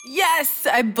Yes,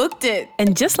 I booked it.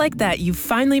 And just like that, you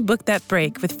finally booked that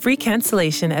break with free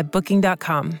cancellation at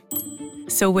Booking.com.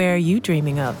 So where are you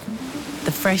dreaming of?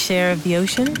 The fresh air of the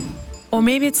ocean? Or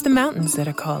maybe it's the mountains that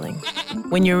are calling.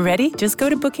 When you're ready, just go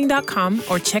to Booking.com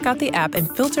or check out the app and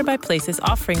filter by places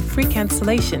offering free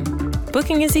cancellation.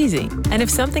 Booking is easy. And if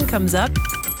something comes up,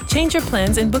 change your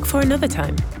plans and book for another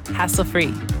time.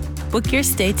 Hassle-free. Book your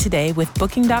stay today with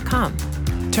Booking.com.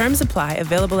 Terms apply.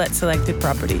 Available at selected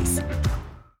properties.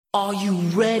 Are you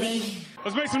ready?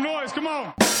 Let's make some noise, come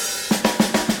on.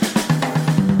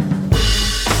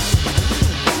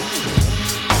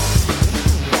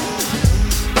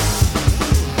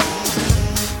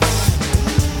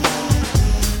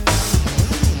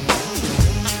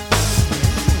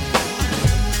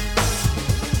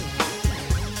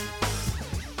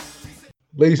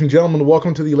 Ladies and gentlemen,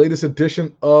 welcome to the latest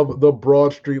edition of the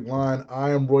Broad Street Line. I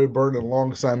am Roy Burton, and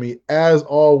alongside me, as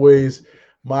always,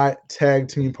 my tag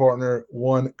team partner,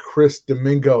 one Chris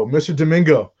Domingo. Mr.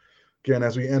 Domingo, again,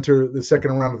 as we enter the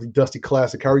second round of the Dusty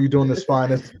Classic, how are you doing this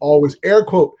fine? As always, air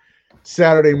quote,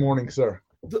 Saturday morning, sir.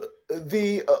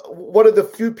 The one of the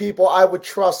few people I would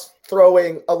trust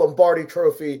throwing a Lombardi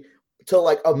trophy to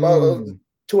like a boat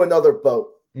to another boat.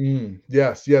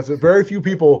 Yes. Very few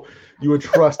people you would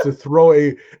trust to throw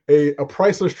a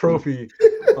priceless trophy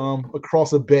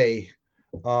across a bay.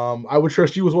 I would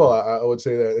trust you as well. I would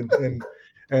say that,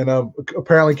 and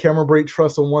apparently Cameron Brate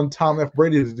trusts on one Tom F.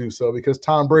 Brady to do so, because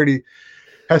Tom Brady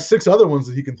has 6 other ones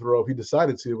that he can throw if he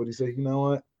decided to. But he said, you know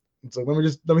what? It's like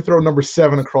let me throw number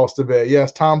 7 across the bay.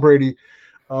 Yes, Tom Brady,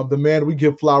 the man we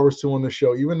give flowers to on the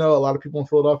show, even though a lot of people in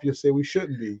Philadelphia say we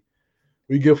shouldn't be.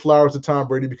 We give flowers to Tom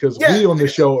Brady because we on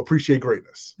this show appreciate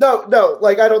greatness. No,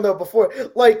 like I don't know before,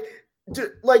 I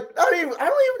don't even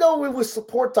know if we would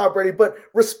support Tom Brady, but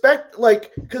respect,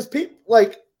 like, because people,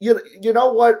 like, you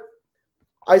know what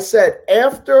I said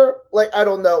after, like, I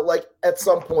don't know, like at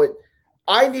some point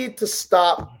I need to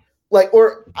stop, like,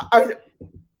 or I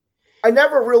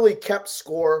never really kept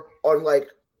score on like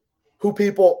who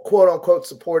people quote unquote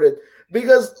supported,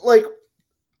 because like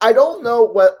I don't know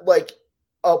what like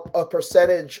a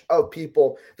percentage of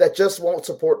people that just won't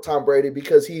support Tom Brady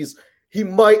because he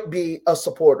might be a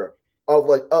supporter of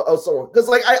like of someone, because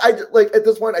like I like at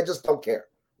this point I just don't care.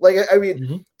 Like I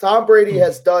mean, Tom Brady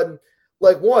has done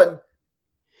like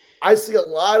I see a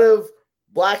lot of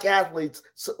black athletes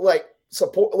like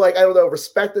support, like I don't know,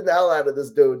 respecting the hell out of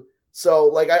this dude. So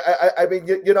like I mean,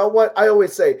 you know what I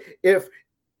always say, if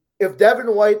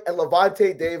Devin White and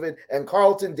Levante David and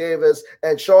Carlton Davis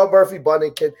and Sean Murphy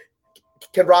Bunting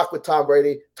can rock with Tom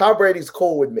Brady, Tom Brady's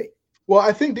cool with me. Well,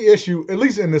 I think the issue, at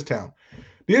least in this town,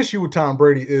 the issue with Tom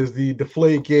Brady is the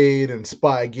Deflategate and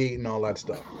Spygate and all that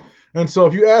stuff. And so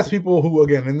if you ask people who,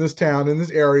 again, in this town, in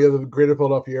this area, the greater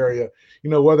Philadelphia area, you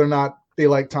know, whether or not they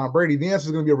like Tom Brady, the answer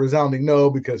is going to be a resounding no,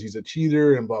 because he's a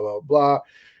cheater and blah, blah, blah.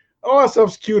 All that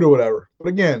stuff's cute or whatever. But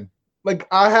again, like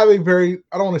I have I don't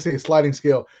want to say a sliding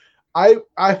scale. I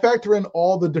factor in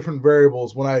all the different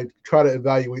variables when I try to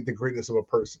evaluate the greatness of a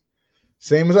person.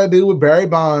 Same as I do with Barry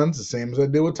Bonds, the same as I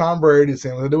do with Tom Brady, the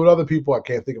same as I do with other people. I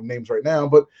can't think of names right now,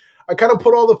 but I kind of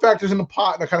put all the factors in the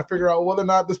pot and I kind of figure out whether or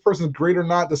not this person's great or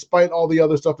not, despite all the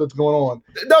other stuff that's going on.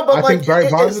 No, but I think Barry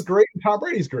Bonds is great and Tom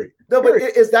Brady's great. No, but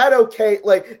is that okay?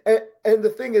 Like, and the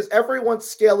thing is, everyone's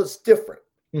scale is different,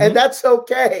 and that's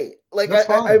okay. Like,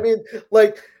 I mean,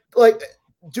 like,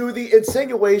 do the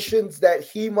insinuations that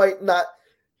he might not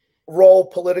roll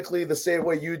politically the same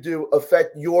way you do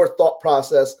affect your thought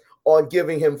process on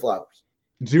giving him flowers?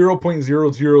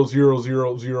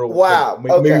 0.00000. Wow.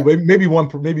 Maybe okay. maybe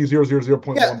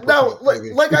 0.1. Yeah. No,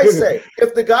 like I say,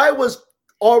 if the guy was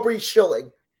Aubrey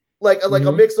Schilling, like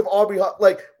a mix of Aubrey,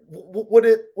 like would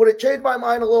it change my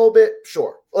mind a little bit?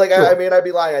 Sure. Like sure. I mean, I'd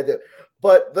be lying I did,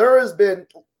 but there has been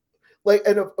like,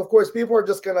 and of course, people are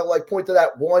just gonna like point to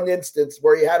that one instance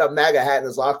where he had a MAGA hat in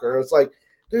his locker. It's like,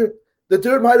 dude, the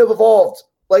dude might have evolved.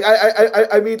 Like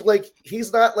I mean, like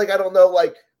he's not like, I don't know,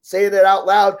 like saying it out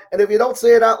loud. And if you don't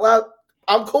say it out loud,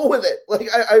 I'm cool with it. Like,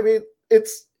 I mean,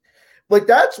 it's like,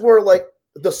 that's where like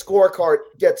the scorecard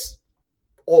gets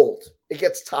old. It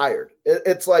gets tired.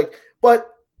 It's like, but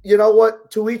you know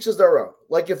what? To each is their own.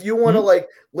 Like, if you want to like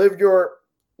live your,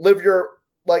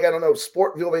 like, I don't know,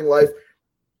 sport viewing life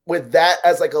with that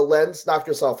as like a lens, knock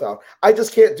yourself out. I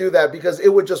just can't do that because it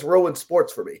would just ruin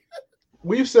sports for me.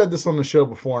 We've said this on the show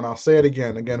before, and I'll say it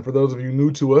again. Again, for those of you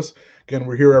new to us, again,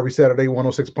 we're here every Saturday,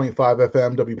 106.5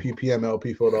 FM, WPPM,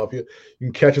 LP, Philadelphia. You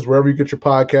can catch us wherever you get your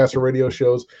podcasts or radio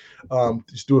shows.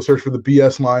 Just do a search for the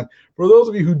BS Line. For those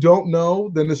of you who don't know,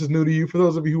 then this is new to you. For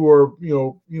those of you who are,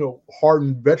 you know,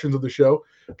 hardened veterans of the show,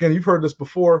 again, you've heard this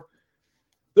before.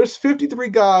 There's 53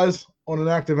 guys on an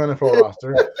active NFL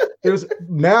roster. This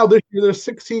year there's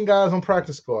 16 guys on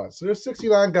practice squads. So there's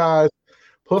 69 guys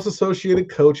plus associated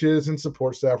coaches and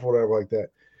support staff or whatever like that.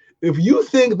 If you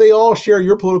think they all share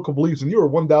your political beliefs, and you are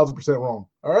 1,000% wrong,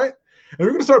 all right? And you're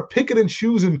going to start picking and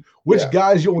choosing which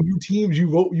guys on your teams you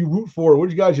root for,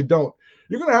 which guys you don't.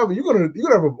 You're gonna have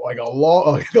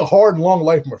a hard and long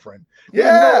life, my friend.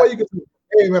 Yeah. You know, you can say,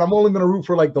 hey man, I'm only gonna root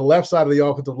for like the left side of the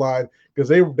offensive line because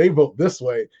they vote this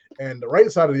way, and the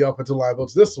right side of the offensive line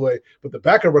votes this way, but the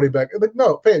backup running back, like,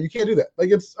 no, fam, you can't do that. Like,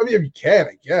 if you can,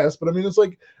 I guess, but I mean, it's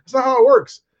not how it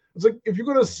works. It's like if you're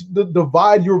gonna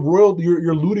divide your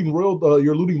rooting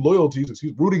loyalties,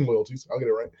 I'll get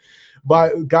it right,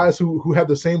 by guys who have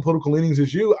the same political leanings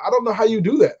as you. I don't know how you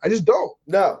do that. I just don't.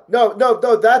 No.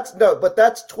 But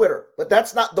that's Twitter. But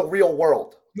that's not the real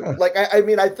world. Yeah. Like, I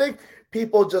mean, I think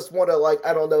people just want to, like,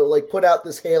 I don't know, like, put out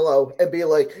this halo and be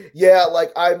like, yeah,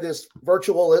 like, I'm this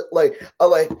virtual, like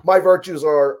my virtues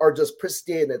are just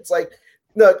pristine. It's like,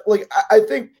 no, like, I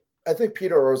think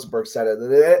Peter Rosenberg said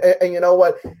it, and you know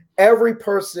what? Every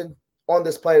person on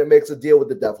this planet makes a deal with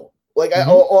the devil, like,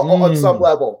 on some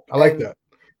level. I like that.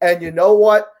 And you know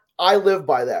what? I live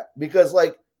by that, because,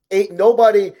 like, ain't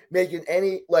nobody making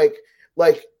any like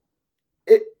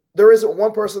it. There isn't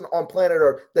one person on planet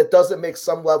Earth that doesn't make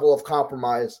some level of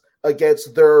compromise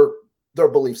against their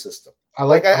belief system. I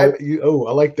like. I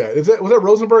like that. Was that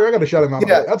Rosenberg? I got to shout him out.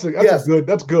 Yeah, that's good.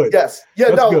 That's good. Yes. Yeah.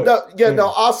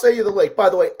 No. I'll say you the link. By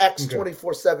the way, ex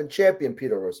 24/7 champion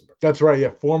Peter Rosenberg. That's right.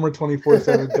 Yeah, former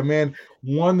 24/7. The man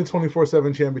won the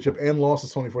 24/7 championship and lost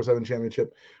the 24/7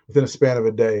 championship within a span of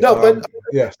a day. No, but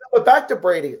yes. But back to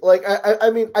Brady. Like, I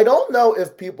mean, I don't know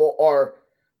if people are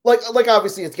like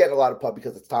obviously it's getting a lot of pub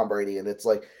because it's Tom Brady, and it's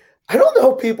like, I don't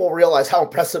know if people realize how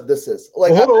impressive this is.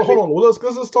 Like, hold on. Well, let's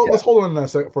talk. Yeah. Let's hold on that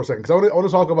for a second, because I want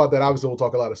to talk about that. Obviously, we'll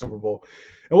talk a lot of Super Bowl,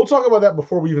 and we'll talk about that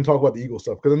before we even talk about the Eagles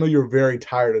stuff, because I know you're very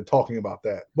tired of talking about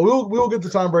that. But we'll get to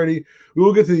Tom Brady. We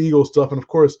will get to the Eagles stuff, and of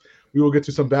course, we will get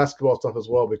to some basketball stuff as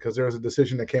well, because there is a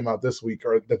decision that came out this week,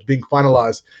 or that's being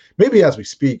finalized, maybe as we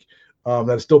speak, that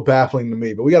is still baffling to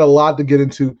me. But we got a lot to get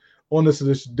into on this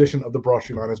edition of the Broad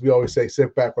Street Line. As we always say,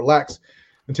 sit back, relax,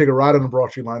 and take a ride on the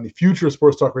Broad Street Line. The future of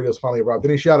Sports Talk Radio has finally arrived.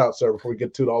 Any shout-outs, sir, before we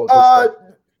get to all of this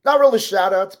stuff? Not really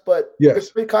shout-outs, but It's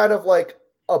been kind of like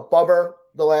a bummer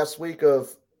the last week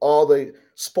of all the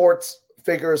sports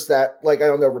figures that, like, I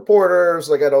don't know, reporters,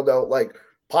 like, I don't know, like,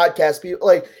 podcast people.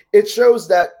 Like, it shows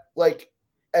that, like,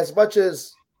 as much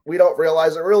as we don't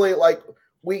realize it, really, like,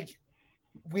 we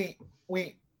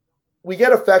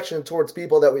get affection towards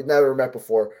people that we've never met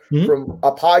before, from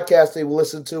a podcast they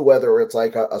listen to, whether it's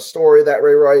like a story that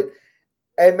we write.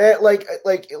 And man, like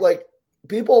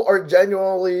people are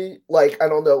genuinely, like, I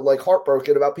don't know, like,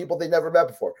 heartbroken about people they never met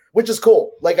before, which is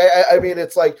cool. Like, I mean,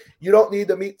 it's like, you don't need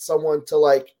to meet someone to,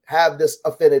 like, have this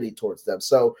affinity towards them.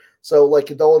 So like,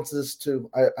 condolences to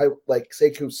I like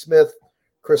Sekou Smith,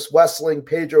 Chris Wessling,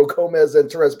 Pedro Gomez,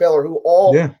 and Therese Baylor, who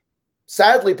all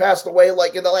sadly passed away,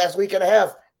 like, in the last week and a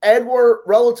half. And we're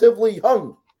relatively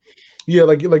young. Yeah,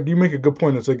 like you make a good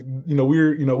point. It's like,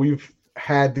 we've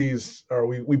had these, or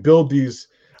we build these,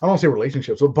 I don't want to say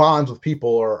relationships, but bonds with people,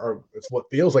 or it's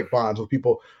what feels like bonds with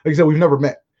people, like I said, we've never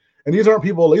met. And these aren't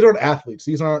athletes.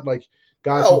 These aren't like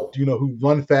guys who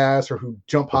run fast or who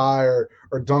jump high or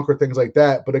dunk or things like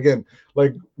that. But again,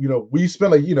 like, we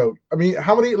spent, like, I mean,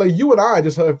 how many, like, you and I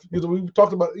just have, we've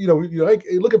talked about, like,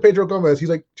 hey, look at Pedro Gomez. He's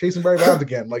like chasing Barry Bonds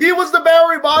again. Like, he was the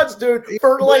Barry Bonds dude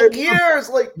for like years.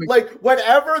 Like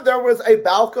whenever there was a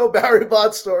Balco Barry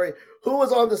Bonds story, who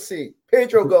was on the scene?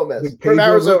 Pedro Gomez from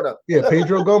Arizona.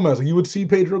 Pedro Gomez. You would see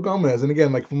Pedro Gomez. And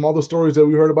again, like, from all the stories that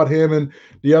we heard about him and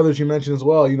the others you mentioned as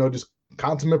well, just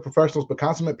consummate professionals, but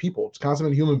consummate people. It's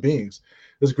consummate human beings.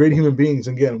 There's great human beings.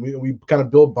 And again, we kind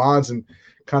of build bonds and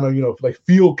kind of, like,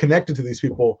 feel connected to these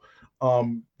people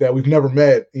that we've never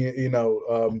met,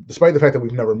 despite the fact that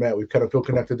we've never met. We kind of feel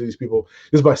connected to these people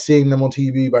just by seeing them on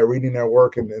TV, by reading their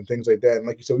work and things like that. And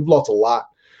like you said, we've lost a lot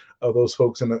of those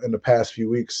folks in the past few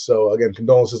weeks. So again,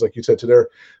 condolences, like you said, to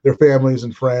their families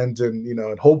and friends, and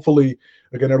and hopefully,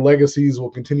 again, their legacies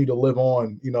will continue to live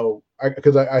on.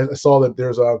 Because I saw that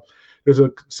there's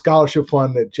a scholarship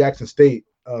fund at Jackson State,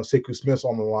 Sekou Smith's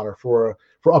alma mater, for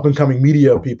up and coming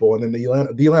media people, and then the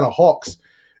Atlanta Hawks,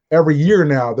 every year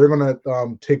now they're going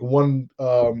to take one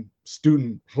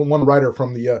student, one writer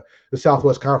from the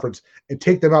Southwest Conference, and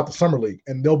take them out to Summer League,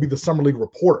 and they'll be the Summer League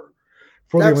reporter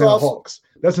for the Atlanta Hawks.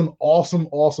 That's an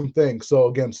awesome thing. So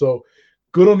again,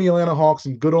 good on the Atlanta Hawks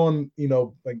and good on,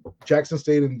 like Jackson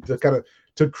State and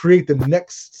to create the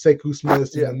next Sekou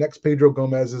Smiths and the next Pedro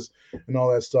Gomez's and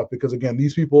all that stuff. Because again,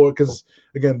 these people are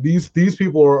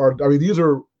these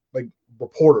are like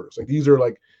reporters. Like these are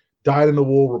like dyed in the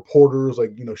wool reporters,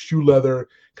 like, shoe leather,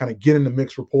 kind of get in the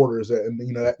mix reporters. And,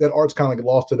 that art's kind of like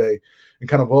lost today and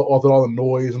kind of all the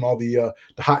noise and all the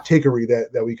hot takery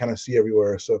that we kind of see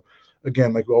everywhere. So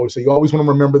again, like we always say, you always want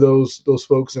to remember those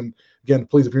folks. And again,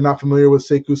 please, if you're not familiar with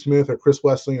Sekou Smith or Chris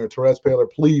Wesseling or Therese Paylor,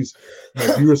 please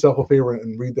do yourself a favor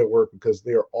and read their work, because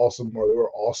they are awesome, or they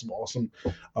were awesome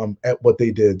at what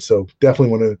they did. So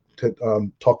definitely want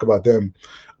to talk about them.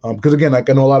 Because again,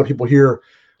 like I know a lot of people here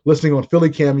listening on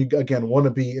Philly Cam, you again want to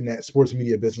be in that sports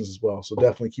media business as well. So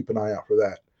definitely keep an eye out for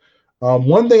that.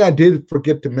 One thing I did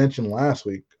forget to mention last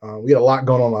week, we had a lot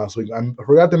going on last week. I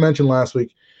forgot to mention last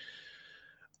week,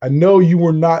 I know you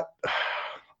were not,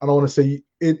 I don't want to say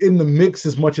in the mix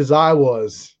as much as I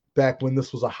was back when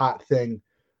this was a hot thing,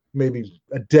 maybe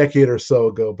a decade or so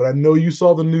ago, but I know you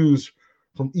saw the news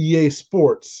from EA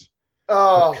Sports.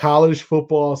 Oh, college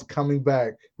football is coming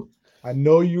back. I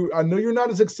know you're not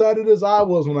as excited as I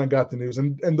was when I got the news,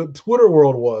 and the Twitter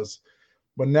world was.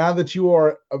 But now that you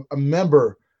are a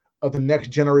member of the Next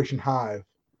Generation Hive,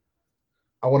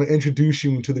 I want to introduce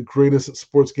you to the greatest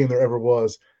sports game there ever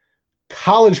was.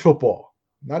 College football.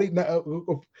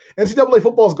 NCAA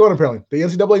football is gone, apparently. The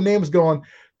NCAA name is gone.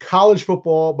 College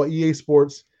football by EA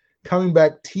Sports coming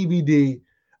back, TBD.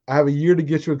 I have a year to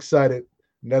get you excited,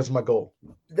 and that's my goal.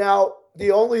 Now,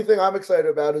 the only thing I'm excited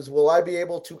about is, will I be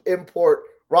able to import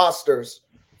rosters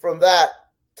from that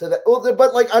to that? Well,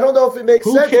 but like, I don't know if it makes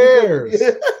sense. Who cares?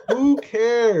 Who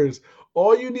cares?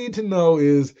 All you need to know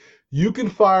is you can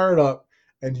fire it up,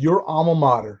 and your alma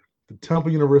mater, the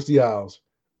Temple University Owls,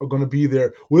 are going to be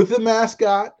there with the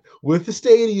mascot, with the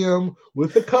stadium,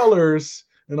 with the colors,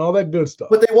 and all that good stuff.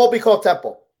 But they won't be called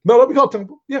Temple. No, they'll be called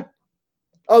Temple. Yeah.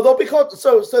 Oh, they'll be called.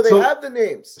 So they have the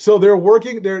names. So they're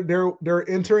working. They're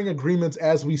entering agreements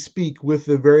as we speak with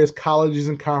the various colleges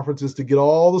and conferences to get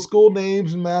all the school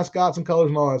names and mascots and colors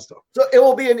and all that stuff. So it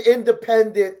will be an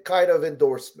independent kind of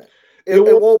endorsement. It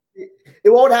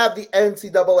won't have the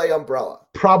NCAA umbrella.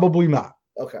 Probably not.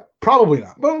 Okay. Probably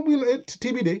not. But it's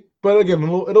TBD. But again,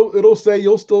 it'll say,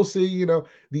 you'll still see, the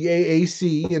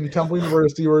AAC and Temple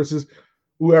University versus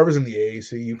whoever's in the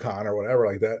AAC, UConn or whatever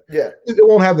like that. Yeah. It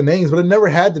won't have the names, but it never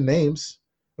had the names.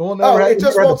 It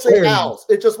just won't say Owls.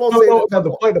 It just won't say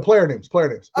the player names.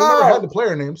 It never had the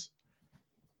player names.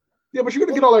 Yeah, but you're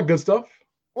gonna get all that good stuff.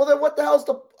 Well, then what the hell's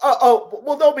the?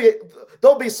 Well,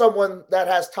 there'll be someone that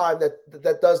has time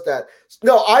that does that.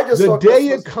 No, I just the day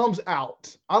it comes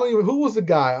out. I don't even. Who was the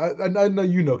guy? I know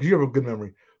because you have a good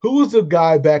memory. Who was the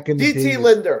guy back in the DT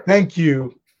Linder? Thank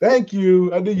you. I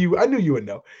knew you would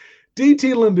know.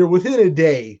 DT Linder, within a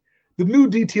day, the new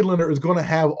DT Linder is going to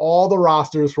have all the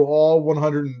rosters for all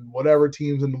 100 and whatever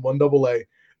teams in the 1AA,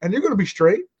 and you're going to be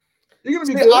straight. You're going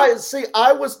to be good.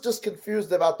 I was just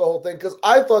confused about the whole thing because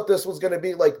I thought this was going to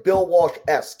be like Bill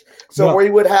Walsh-esque. So where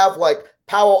you would have like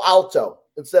Palo Alto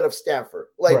instead of Stanford.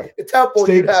 Like right. At Temple,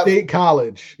 you'd have State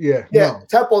College. Yeah. No.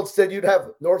 Temple instead, you'd have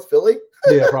North Philly.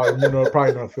 Yeah, probably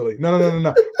North Philly.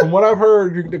 No. From what I've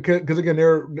heard, because again,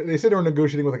 they said they're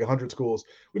negotiating with like 100 schools,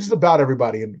 which is about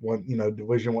everybody in one,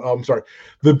 Division One. I'm sorry,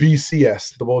 the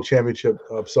BCS, the Bowl Championship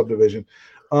subdivision.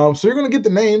 So you're going to get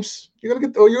the names. You're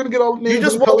going to get all the names. You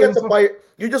just won't get the player.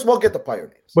 You just won't get the player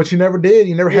names. But you never did.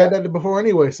 You never had that before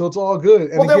anyway. So it's all good.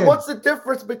 And then what's the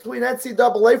difference between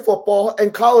NCAA football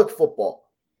and college football?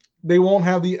 They won't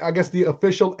have the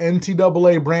official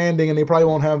NCAA branding, and they probably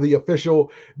won't have the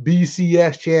official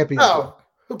BCS championship. Oh,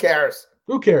 who cares?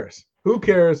 Who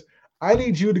cares? I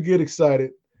need you to get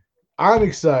excited. I'm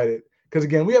excited because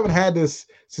again, we haven't had this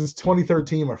since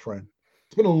 2013, my friend.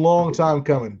 It's been a long time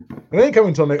coming. It ain't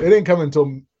coming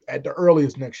until at the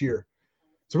earliest next year.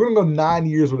 So we're gonna go 9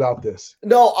 years without this.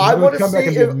 No, I want to come back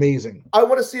and be amazing. I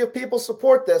want to see if people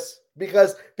support this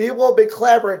because people have been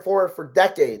clamoring for it for a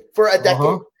decade.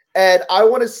 And I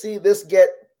want to see this get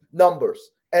numbers.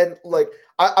 And like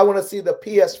I want to see the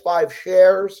PS5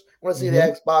 shares. I want to see the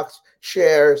Xbox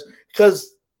shares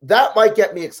because that might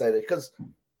get me excited because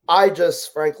I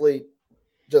just frankly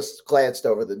just glanced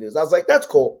over the news. I was like, that's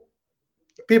cool.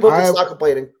 People can stop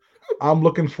complaining. I'm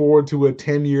looking forward to a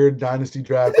 10-year dynasty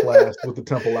draft class with the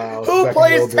Temple Owls. Who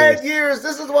plays 10 years?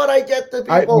 This is what I get to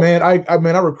people.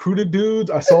 I recruited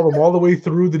dudes. I saw them all the way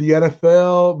through to the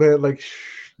NFL.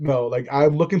 Man,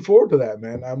 I'm looking forward to that,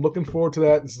 man. I'm looking forward to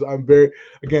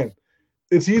that.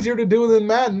 It's easier to do than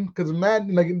Madden because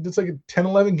Madden, it's like 10,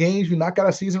 11 games. You knock out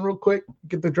a season real quick,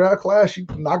 get the draft class, you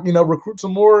recruit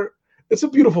some more. It's a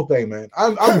beautiful thing, man.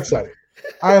 I'm excited.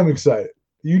 I am excited.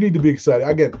 You need to be excited.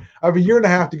 Again, I have a year and a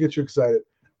half to get you excited.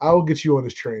 I will get you on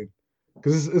this train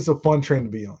because it's a fun train to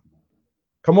be on.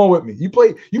 Come on with me. You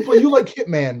like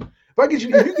Hitman. If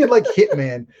you can like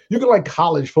Hitman, you can like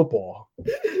college football.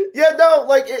 Yeah, no,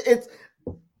 like it's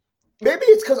maybe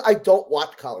it's because I don't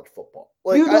watch college football.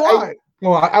 Like Neither do I.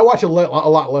 Well, I watch a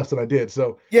lot less than I did.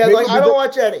 So yeah, like I don't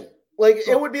watch any. Like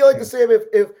it would be like the same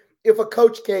if a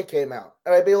Coach K came out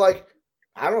and I'd be like,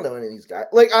 I don't know any of these guys.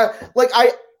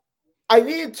 I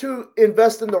need to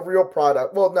invest in the real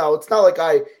product. Well, no, it's not like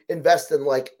I invest in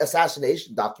like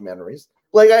assassination documentaries.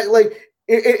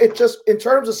 It just in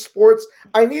terms of sports,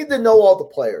 I need to know all the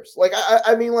players. Like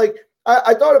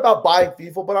I thought about buying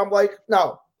FIFA, but I'm like,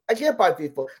 no, I can't buy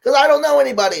FIFA because I don't know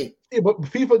anybody. Yeah, but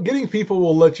getting FIFA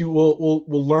will let you will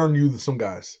learn you some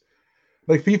guys.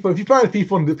 Like FIFA, if you find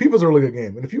FIFA's a really good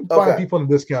game, and if you find FIFA on a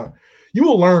discount, you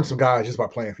will learn some guys just by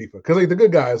playing FIFA because like the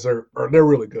good guys they're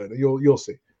really good. You'll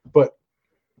see. But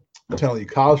I'm telling you,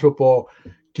 college football,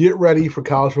 get ready for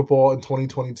college football in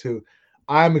 2022.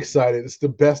 I'm excited. It's the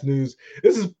best news.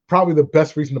 This is probably the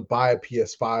best reason to buy a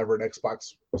PS5 or an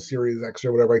Xbox Series X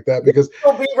or whatever like that because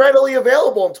they'll be readily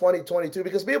available in 2022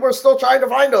 because people are still trying to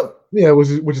find them. Yeah, which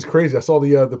is crazy. I saw the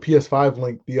PS5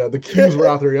 link. The queues were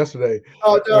out there yesterday.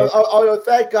 Oh no!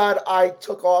 Thank God I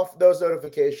took off those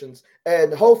notifications,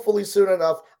 and hopefully soon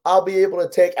enough I'll be able to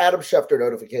take Adam Schefter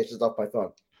notifications off my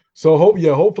phone. So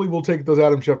hopefully we'll take those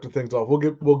Adam Schefter things off.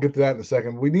 We'll get to that in a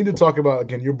second. We need to talk about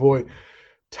again your boy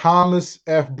Thomas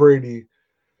F. Brady,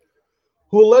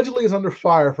 who allegedly is under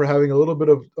fire for having a little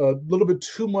bit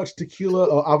too much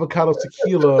tequila, avocado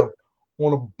tequila,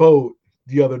 on a boat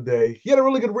the other day. He had a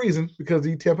really good reason because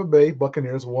the Tampa Bay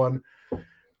Buccaneers won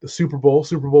the Super Bowl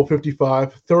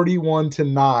 55,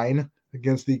 31-9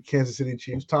 against the Kansas City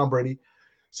Chiefs. Tom Brady,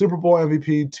 Super Bowl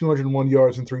MVP, 201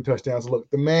 yards and 3 touchdowns.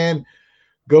 Look, the man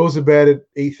goes to bed at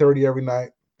 8:30 every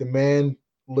night. The man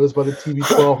lives by the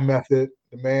TB12 method.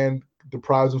 The man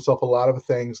deprives himself a lot of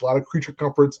things, a lot of creature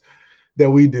comforts that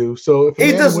we do. So if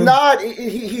he does not,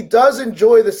 he does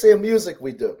enjoy the same music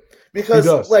we do because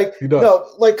he does. No,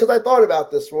 like because I thought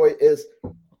about this, Roy, is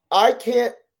I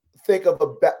can't think of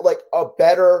a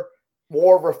better,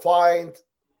 more refined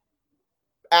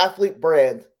athlete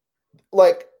brand.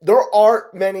 Like there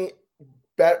aren't many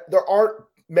better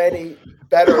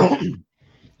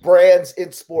brands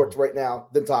in sports right now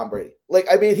than Tom Brady. Like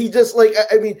I mean, he just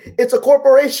it's a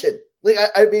corporation. Like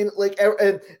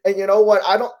and you know what?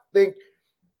 I don't think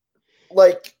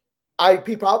I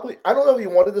don't know if he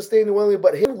wanted to stay in New England,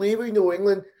 but him leaving New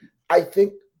England, I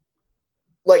think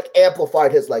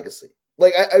amplified his legacy.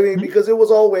 Because it was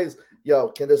always,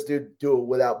 can this dude do it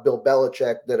without Bill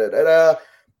Belichick?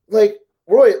 Like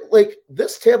Roy,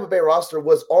 this Tampa Bay roster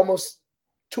was almost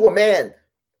to a man,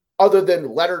 other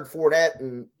than Leonard Fournette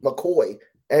and McCoy.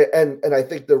 And I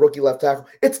think the rookie left tackle,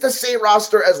 it's the same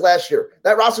roster as last year.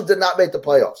 That roster did not make the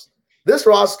playoffs. This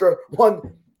roster won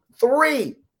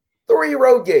three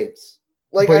road games.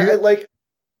 But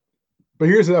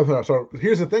here's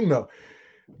the thing, though.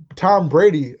 Tom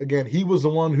Brady, again, he was the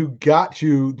one who got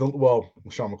you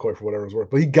Sean McCoy for whatever it's worth,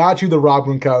 but he got you the Rob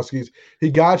Gronkowskis.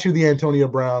 He got you the Antonio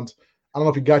Browns. I don't know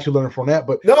if he got you Leonard Fournette,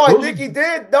 but no, I think he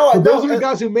did. Those are the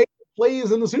guys who made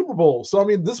plays in the Super Bowl. So I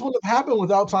mean, this wouldn't have happened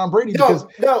without Tom Brady because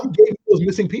he gave those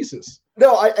missing pieces.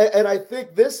 No, I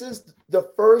think this is the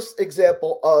first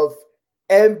example of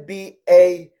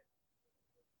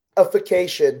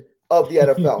NBA-ification of the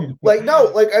NFL.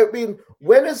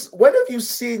 When have you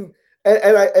seen?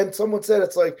 And someone said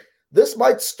it's like this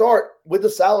might start with the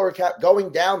salary cap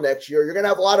going down next year. You're gonna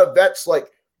have a lot of vets I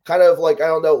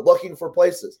don't know, looking for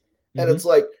places, and it's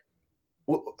like.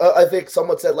 I think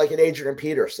someone said an Adrian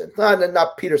Peterson,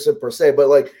 not Peterson per se, but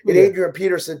an Adrian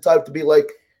Peterson type to be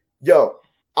yo,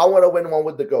 I want to win one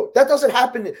with the GOAT. That doesn't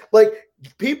happen.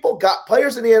 People got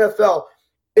players in the NFL.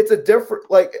 It's a different,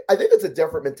 I think it's a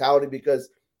different mentality because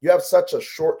you have such a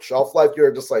short shelf life.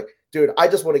 You're just dude, I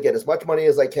just want to get as much money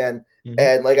as I can. Mm-hmm.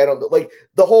 And I don't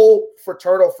the whole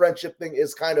fraternal friendship thing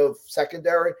is kind of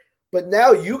secondary, but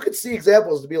now you could see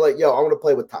examples to be yo, I want to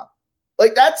play with Tom.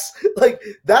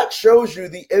 That shows you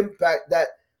the impact that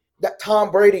Tom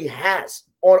Brady has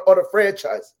on a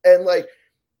franchise. And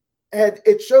and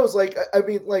it shows and I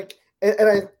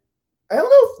don't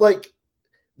know if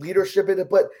leadership in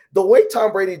it, but the way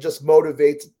Tom Brady just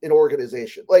motivates an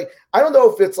organization. I don't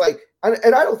know if it's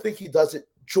and I don't think he does it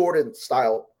Jordan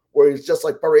style where he's just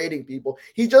parading people.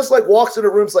 He just walks in the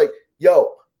rooms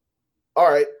yo,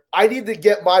 all right, I need to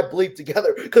get my bleep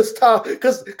together because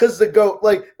the GOAT,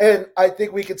 and I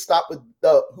think we can stop with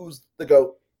who's the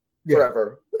GOAT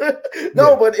forever.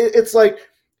 No, but it's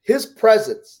his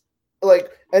presence like,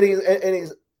 and he's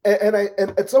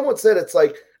and someone said it's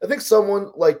like, I think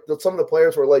someone like some of the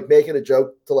players were like making a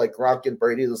joke to like Gronk and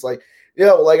Brady. It's like,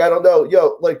 like, I don't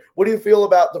know, like, what do you feel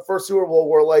about the first Super Bowl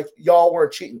where like y'all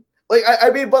weren't cheating? Like, I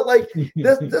mean, but like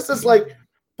this is like,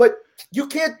 but you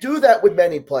can't do that with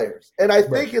many players. And I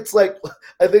think it's like,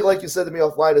 I think like you said to me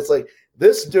offline, it's like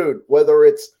this dude, whether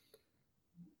it's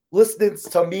listening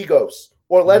to Migos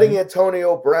or letting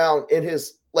Antonio Brown in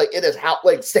his house,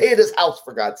 like stay in his house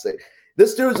for God's sake.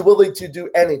 This dude's willing to do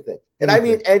anything, and I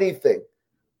mean anything,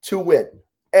 to win.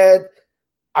 And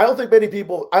I don't think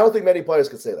many players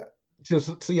could say that.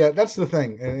 So yeah, that's the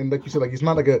thing. And like you said, like he's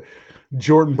not like a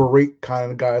Jordan Barrett kind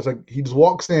of guy. It's like he just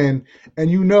walks in, and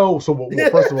So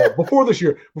first of all, before this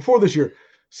year,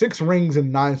 6 rings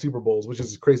and 9 Super Bowls, which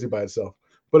is crazy by itself.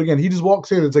 But again, he just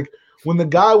walks in. It's like when the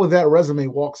guy with that resume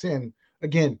walks in,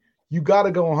 again, you got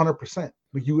to go 100%.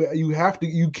 Like you have to.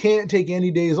 You can't take any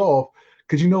days off.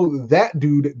 Because that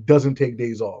dude doesn't take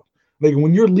days off. Like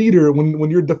when your leader,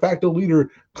 when your de facto leader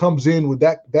comes in with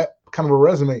that kind of a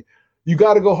resume, you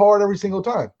got to go hard every single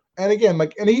time. And again,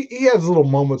 like, and he has little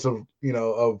moments of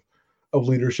of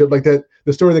leadership, like that.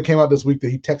 The story that came out this week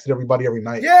that he texted everybody every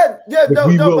night. Yeah, like,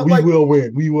 we will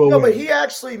win. But he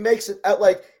actually makes it at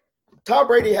like Tom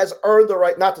Brady has earned the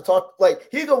right not to talk. Like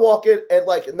he can walk in and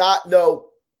like not know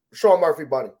Sean Murphy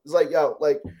Bunny. It's like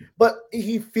but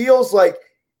he feels like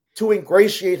to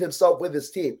ingratiate himself with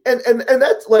his team. And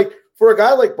that's like for a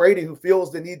guy like Brady who feels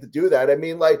the need to do that. I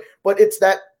mean, like, but it's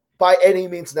that by any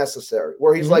means necessary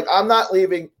where he's like, I'm not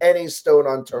leaving any stone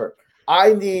unturned.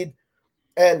 I need,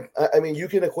 and I mean, you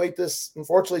can equate this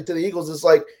unfortunately to the Eagles. It's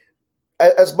like,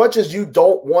 as much as you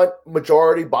don't want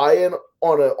majority buy-in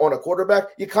on a quarterback,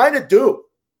 you kind of do.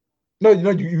 No,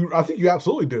 I think you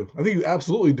absolutely do.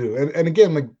 And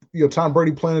again, like, Tom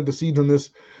Brady planted the seeds on this.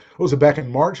 What was it, back in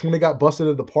March when they got busted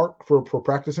at the park for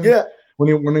practicing? Yeah.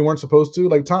 When they weren't supposed to.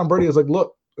 Like Tom Brady is like,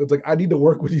 look, it's like I need to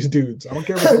work with these dudes. I don't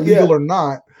care if it's legal or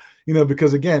not,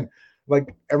 because again,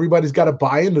 like everybody's got to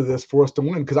buy into this for us to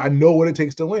win because I know what it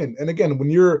takes to win. And again, when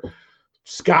you're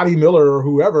Scotty Miller or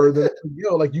whoever, then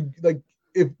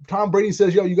if Tom Brady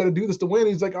says, you got to do this to win,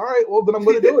 he's like, all right, well then I'm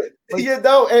going to do it.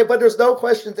 Like, but there's no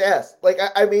questions asked. Like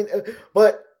I mean,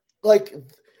 but like.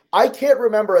 I can't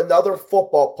remember another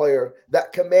football player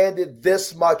that commanded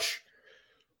this much,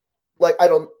 like,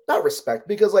 not respect,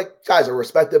 because, like, guys are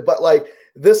respected, but, like,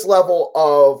 this level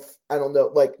of, I don't know,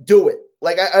 like, do it.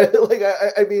 Like, I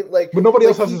mean, like. But nobody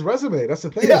else has his resume. That's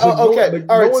the thing. Yeah, okay.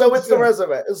 All right, so it's the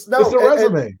resume. It's the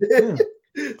resume.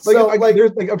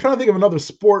 I'm trying to think of another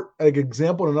sport, like,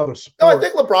 example in another sport. No, I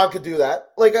think LeBron could do that.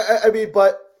 Like, I mean,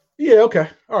 but. Yeah, okay.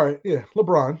 All right, yeah.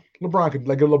 LeBron could,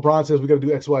 like, if LeBron says we got to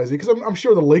do X, Y, Z, because I'm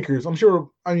sure the Lakers, I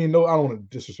don't want to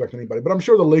disrespect anybody, but I'm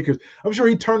sure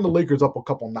he turned the Lakers up a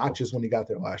couple notches when he got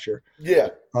there last year. Yeah.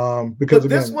 Because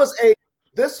this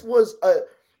was a,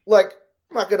 like,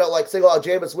 I'm not going to, like, single out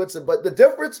Jameis Winston, but the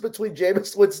difference between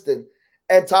Jameis Winston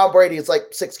and Tom Brady is, like,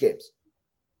 6 games.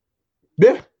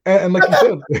 Yeah, and like you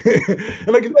said, and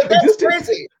like that's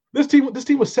crazy. This team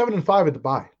was 7-5 at the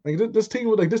bye. Like this team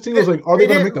was like, are they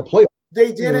going to make the playoffs?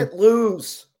 They didn't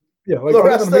lose. Yeah, like the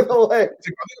rest of the way. Are they going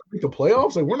to make the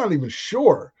playoffs? Like we're not even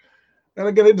sure. And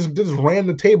again, they just ran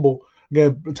the table.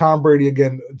 Again, Tom Brady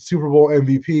again, Super Bowl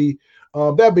MVP.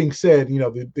 That being said,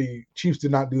 the Chiefs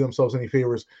did not do themselves any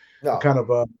favors. No. Kind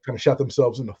of shot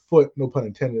themselves in the foot. No pun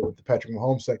intended with the Patrick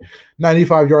Mahomes thing.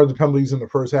 95 yards of penalties in the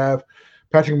first half.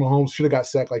 Patrick Mahomes should have got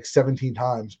sacked like 17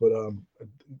 times, but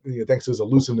thanks to his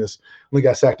elusiveness, only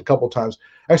got sacked a couple times.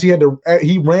 Actually,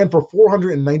 he ran for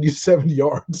 497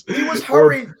 yards. He was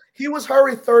hurried. He was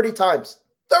hurried 30 times.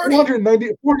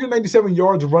 497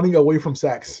 yards running away from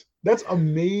sacks. That's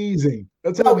amazing.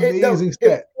 That's an amazing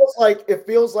stat. It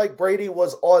feels like Brady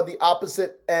was on the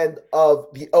opposite end of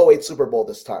the 2008 Super Bowl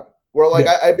this time. Where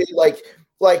I mean like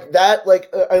that,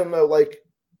 like I don't know, like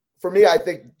for me, I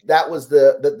think that was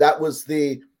the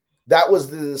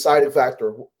deciding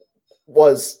factor.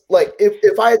 Was like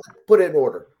if I had to put it in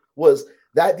order, was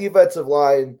that defensive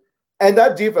line and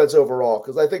that defense overall,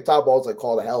 because I think Todd Bowles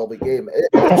called a hell of a game.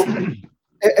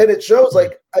 And it shows,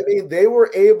 like, I mean, they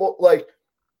were able, like,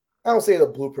 I don't say the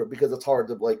blueprint because it's hard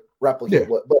to like replicate,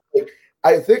 but like,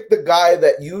 I think the guy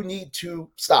that you need to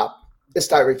stop is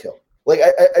Tyreek Hill. Like,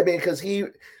 I mean, because he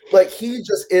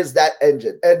just is that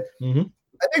engine. And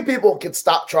I think people can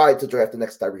stop trying to draft the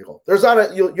next Tyreek Hill. There's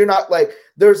not you're not like,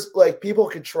 there's like people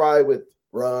can try with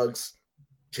Ruggs,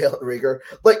 Jalen Reagor.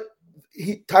 Like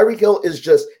Tyreek Hill is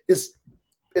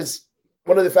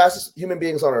one of the fastest human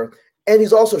beings on earth. And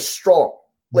he's also strong.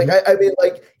 Like, I mean,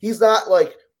 like, he's not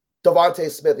like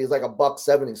Devontae Smith. He's like a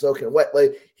 $170 soaking wet.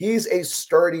 Like, he's a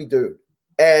sturdy dude.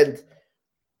 and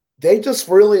they just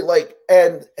really like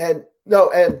and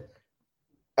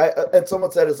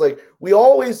someone said it's like we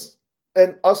always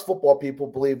and us football people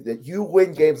believe that you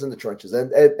win games in the trenches,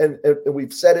 and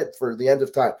we've said it for the end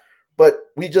of time.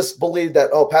 But we just believe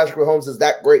that Patrick Mahomes is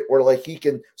that great, or like he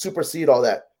can supersede all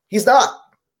that. He's not.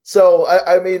 So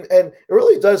I mean, and it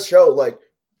really does show. Like,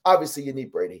 obviously, you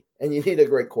need Brady and you need a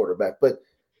great quarterback, but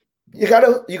you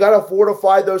gotta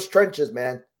fortify those trenches,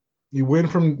 man. You win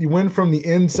from the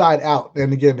inside out.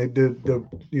 And again,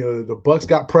 the Bucs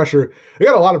got pressure. They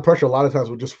got a lot of pressure a lot of times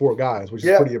with just 4 guys, which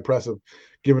is pretty impressive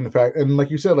given the fact. And like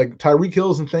you said, like Tyreek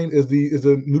Hill's thing is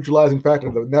the neutralizing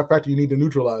factor, that factor you need to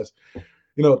neutralize.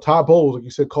 Todd Bowles, like you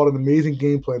said, called an amazing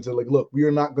game plan. Said, like, look, we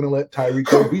are not going to let Tyreek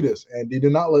Hill beat us. And they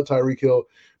did not let Tyreek Hill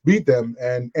beat them.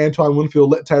 And Antoine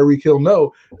Winfield let Tyreek Hill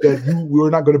know that we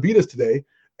were not going to beat us today.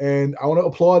 And I want to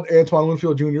applaud Antoine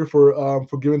Winfield Jr. for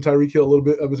giving Tyreek Hill a little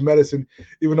bit of his medicine,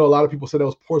 even though a lot of people said that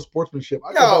was poor sportsmanship.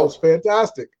 I thought that was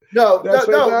fantastic.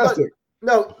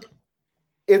 No.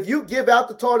 If you give out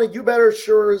the taunting, you better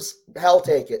sure as hell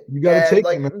take it. You got to take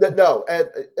it, man. No,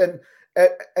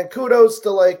 and kudos to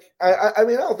I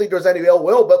mean, I don't think there's any ill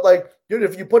will, but like, dude,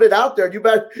 if you put it out there, you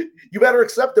better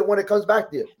accept it when it comes back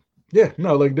to you. Yeah,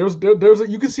 no, like there's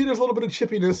you can see there's a little bit of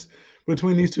chippiness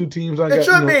between these two teams. It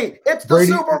should be. It's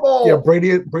Brady, the Super Bowl. Yeah,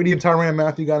 Brady and Tyrann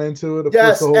Mathieu got into it.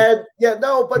 Yes,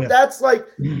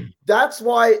 that's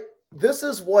why this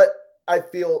is what I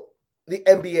feel the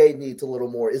NBA needs a little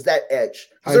more is that edge.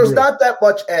 There's not that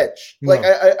much edge. No. Like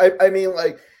I mean,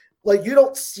 like you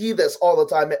don't see this all the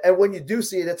time, and when you do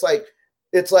see it, it's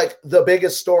like the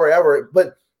biggest story ever.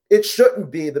 But it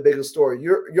shouldn't be the biggest story.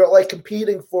 You're like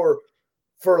competing for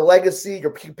legacy.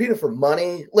 You're competing for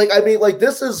money. Like I mean, like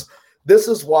this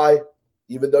is why,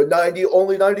 even though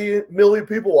only 90 million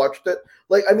people watched it,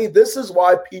 like I mean, this is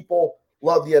why people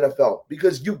love the NFL,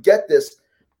 because you get this.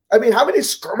 I mean, how many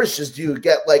skirmishes do you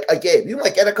get like a game? You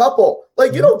might get a couple.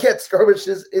 Like you don't get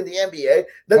skirmishes in the NBA.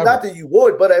 Not that you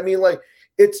would, but I mean, like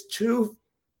it's too,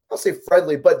 I'll say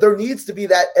friendly, but there needs to be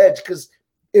that edge, because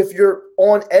if you're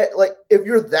on like if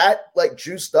you're that like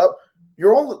juiced up,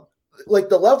 you're only like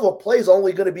the level of play is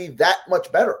only going to be that much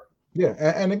better. Yeah,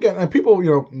 and again, and people,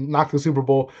 knock the Super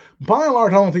Bowl. By and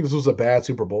large, I don't think this was a bad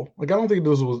Super Bowl. Like, I don't think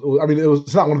this was. I mean,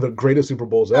 it's not one of the greatest Super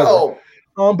Bowls ever. No.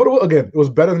 But it was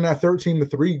better than that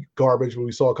 13-3 garbage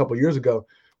we saw a couple of years ago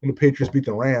when the Patriots beat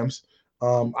the Rams.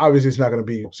 Obviously, it's not going to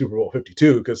be Super Bowl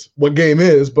 52 because what game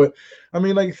is? But I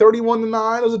mean, like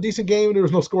 31-9, it was a decent game. There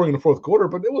was no scoring in the fourth quarter,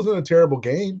 but it wasn't a terrible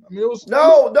game. I mean, it was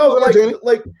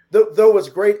there was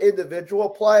great individual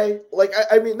play. Like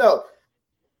I mean, no.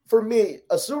 For me,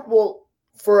 a Super Bowl,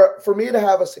 for me to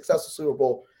have a successful Super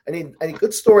Bowl, I need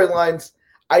good storylines.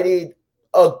 I need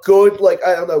a good,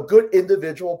 good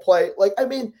individual play. Like, I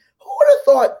mean, who would have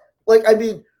thought, like, I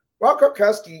mean, Rob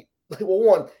Gronkowski,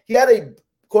 he had a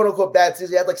quote-unquote bad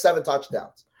season. He had, 7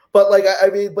 touchdowns. But,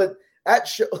 but that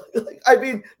show,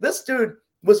 this dude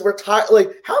was retired. Like,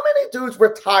 how many dudes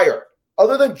retire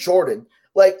other than Jordan?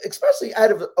 Like, especially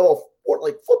out of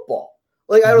football.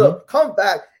 Like, I don't know, come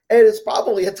back. And it's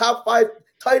probably a top 5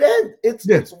 tight end.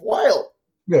 It's wild.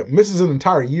 Yeah, misses an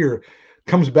entire year,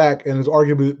 comes back, and is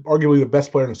arguably the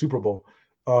best player in the Super Bowl,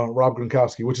 Rob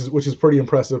Gronkowski, which is pretty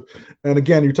impressive. And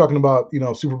again, you're talking about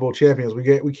Super Bowl champions.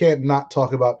 We can't not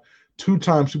talk about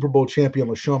 2-time Super Bowl champion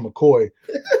LaShawn McCoy,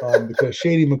 because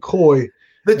Shady McCoy,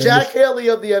 the Jack Haley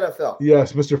of the NFL.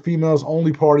 Yes, Mr. Females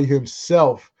Only Party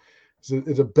himself.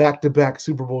 Is a back-to-back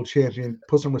Super Bowl champion.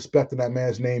 Put some respect in that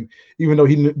man's name, even though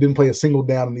he didn't play a single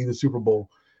down in either Super Bowl.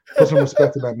 Put some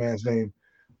respect in that man's name,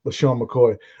 LaShawn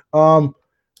McCoy.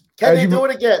 Can he do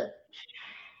it again?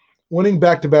 Winning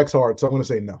back-to-back's hard, so I'm going to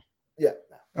say no. Yeah.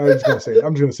 I'm just going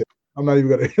to say. I'm not even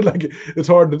going to It's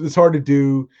hard to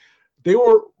do. They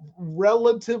were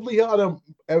relatively.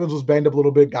 Evans was banged up a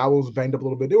little bit. Godwin was banged up a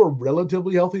little bit. They were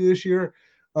relatively healthy this year.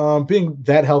 Being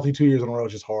that healthy 2 years in a row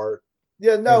is just hard.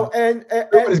 Yeah, no, and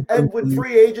with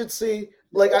free agency,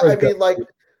 they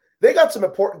got some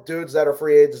important dudes that are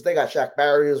free agents. They got Shaq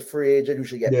Barry who's a free agent who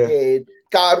should get paid.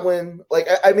 Godwin,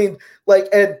 and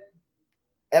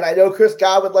I know Chris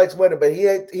Godwin likes winning, but he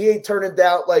ain't turning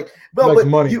down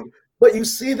money. You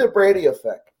see the Brady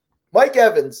effect. Mike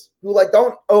Evans, who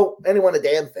don't owe anyone a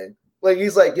damn thing.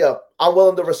 He's I'm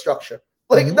willing to restructure.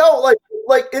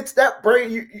 It's that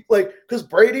Brady, because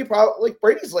Brady probably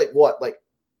Brady's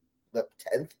the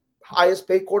 10th highest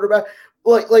paid quarterback,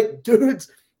 dudes,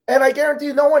 and I guarantee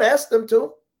you no one asked him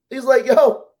to. He's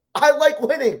I like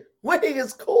winning. Winning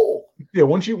is cool. Yeah,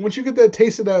 once you get that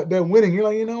taste of that winning, you're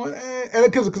like, what?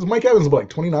 And because Mike Evans is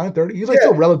 29, 30, he's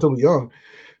still relatively young.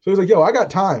 So he's I got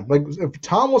time. If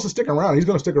Tom wants to stick around, he's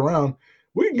going to stick around.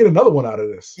 we can get another one out of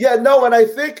this. Yeah, no, and I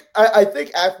think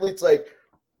athletes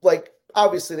like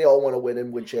obviously they all want to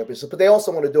win championships, but they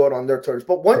also want to do it on their terms.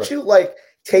 But once you like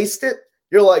taste it,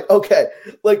 you're like, okay,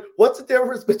 like what's the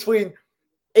difference between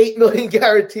 8 million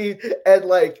guaranteed and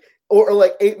like or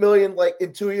like 8 million like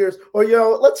in 2 years, or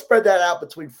let's spread that out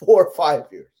between 4 or 5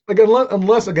 years. Like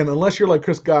unless you're like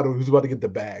Chris Godwin who's about to get the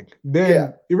bag. Then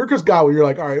if you're Chris Godwin, you're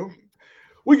like, all right,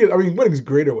 winning's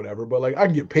great or whatever, but like I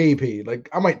can get paid. Like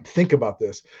I might think about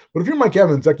this. But if you're Mike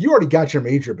Evans, like you already got your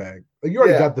major bag. Like you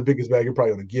already got the biggest bag you're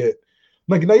probably gonna get.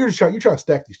 Like now you're trying to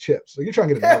stack these chips. Like you're trying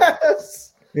to get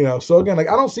it. So again, like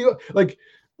I don't see like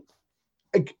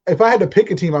if I had to pick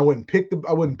a team, I wouldn't pick the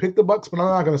Bucks, but I'm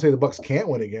not going to say the Bucks can't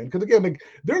win again because again, like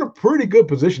they're in a pretty good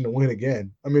position to win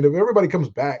again. I mean, if everybody comes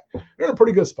back, they're in a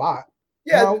pretty good spot.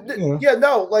 Yeah,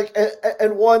 like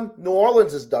and one New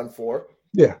Orleans is done for.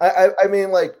 Yeah, I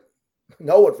mean, like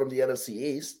no one from the NFC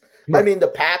East. No. I mean, the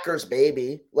Packers,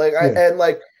 maybe. Like, and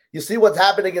like you see what's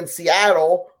happening in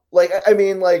Seattle. Like, I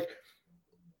mean, like.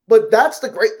 But that's the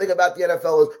great thing about the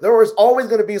NFL is there is always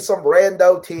going to be some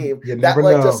rando team that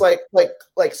like just like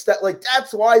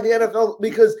that's why the NFL,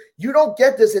 because you don't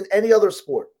get this in any other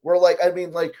sport where like I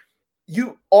mean like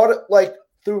you ought to, like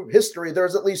through history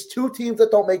there's at least 2 teams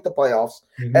that don't make the playoffs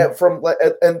and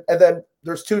then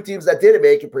there's 2 teams that didn't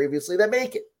make it previously that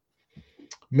make it.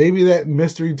 Maybe that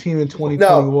mystery team in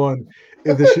 2021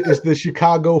 is the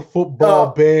Chicago Football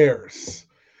Bears,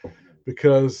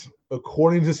 because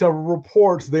according to several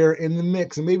reports, they're in the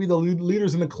mix, and maybe the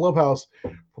leaders in the clubhouse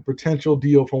for potential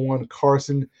deal for one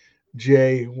Carson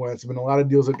J. Wentz. There's been a lot of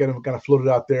deals that kind of floated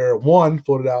out there. One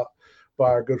floated out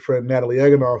by our good friend Natalie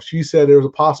Eganoff. She said there was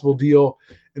a possible deal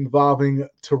involving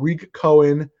Tariq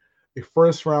Cohen, a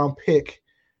first-round pick,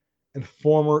 and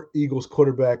former Eagles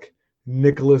quarterback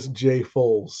Nicholas J.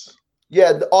 Foles.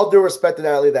 Yeah, all due respect to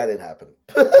Natalie, that didn't happen.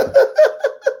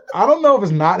 I don't know if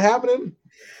it's not happening.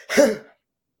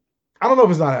 I don't know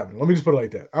if it's not happening. Let me just put it like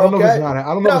that. I don't know if it's not. I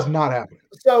don't know if it's not happening.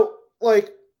 So,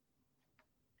 like,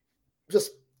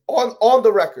 just on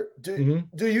the record, do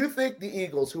you think the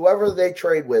Eagles, whoever they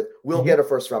trade with, will get a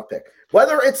first round pick,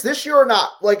 whether it's this year or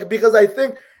not? Like, because I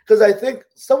think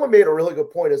someone made a really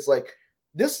good point. It's like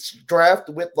this draft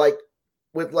with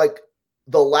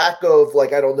the lack of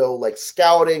like I don't know like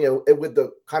scouting and with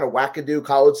the kind of wackadoo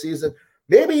college season.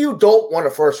 Maybe you don't want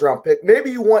a first round pick. Maybe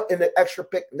you want an extra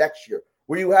pick next year,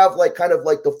 where you have like kind of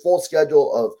like the full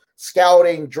schedule of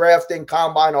scouting, drafting,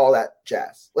 combine, all that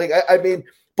jazz. Like, I mean,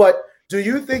 but do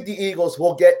you think the Eagles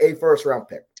will get a first round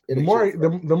pick? The more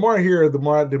I hear, the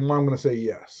more I'm going to say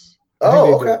yes.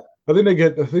 Okay. I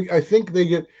think they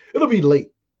get, it'll be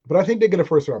late, but I think they get a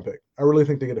first round pick. I really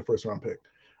think they get a first round pick.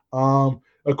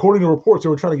 According to reports, they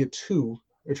were trying to get 2.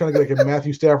 They're trying to get like a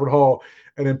Matthew Stafford Hall,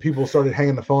 and then people started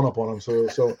hanging the phone up on him.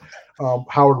 So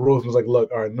Howard Rosen was like,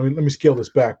 look, all right, let me scale this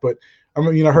back. But I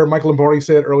mean, I heard Michael Lombardi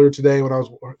say it earlier today when I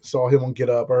saw him on Get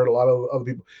Up. I heard a lot of other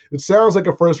people. It sounds like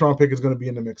a first round pick is going to be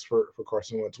in the mix for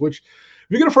Carson Wentz. Which, if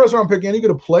you get a first round pick and you get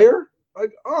a player,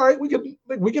 like, all right, we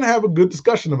can have a good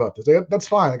discussion about this. That's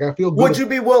fine. Like, I feel good. Would you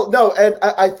be willing? No, and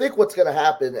I think what's going to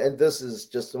happen, and this is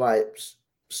just my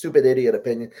stupid idiot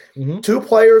opinion. 2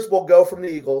 players will go from the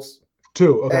Eagles.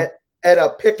 2, okay. And a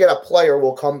pick and a player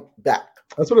will come back.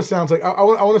 That's what it sounds like. I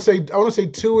want to say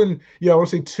 2 and I want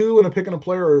to say 2 and a pick and a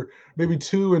player, or maybe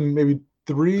 2 and maybe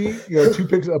 3. 2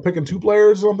 picks, a pick and 2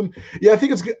 players or something. Yeah,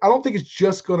 I don't think it's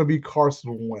just going to be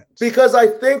Carson Wentz, because I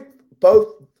think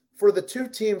both for the 2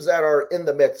 teams that are in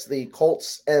the mix, the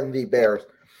Colts and the Bears,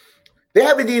 they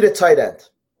have a need at tight end,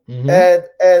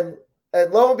 and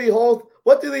lo and behold,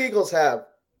 what do the Eagles have?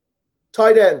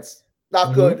 Tight ends,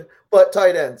 not good. But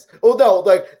tight ends. Oh no,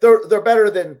 like they're better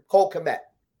than Cole Kmet.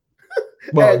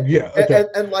 Well,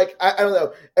 and like I don't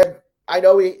know, and I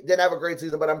know he didn't have a great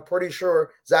season, but I'm pretty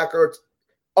sure Zach Ertz,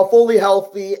 a fully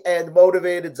healthy and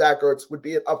motivated Zach Ertz, would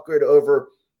be an upgrade over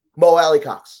Mo Alley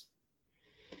Cox.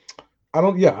 I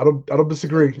don't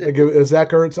disagree. Like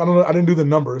Zach Ertz, I don't know. I didn't do the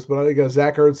numbers, but I think a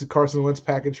Zach Ertz, Carson Wentz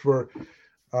package for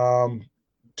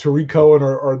Tariq Cohen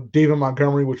or David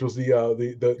Montgomery, which was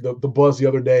the buzz the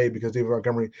other day because David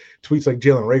Montgomery tweets like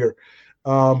Jalen Reagor.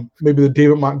 Maybe the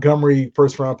David Montgomery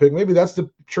first round pick. Maybe that's the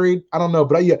trade. I don't know,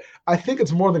 but I think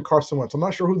it's more than Carson Wentz. I'm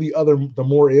not sure who the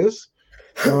more is,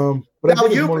 but I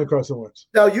think it's more than Carson Wentz.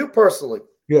 Now, you personally,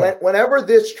 whenever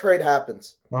this trade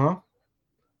happens, will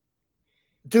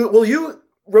you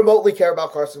remotely care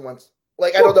about Carson Wentz?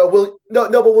 Like, sure. I don't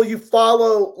know. But will you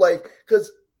follow, like,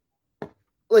 because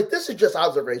like this is just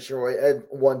observation, right? And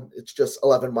it's just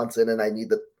 11 months in, and I need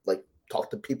to like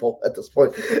talk to people at this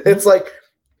point. It's like,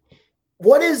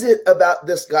 what is it about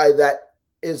this guy that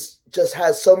just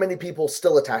has so many people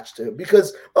still attached to him,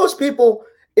 because most people,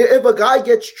 if a guy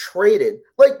gets traded,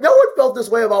 like no one felt this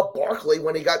way about Barkley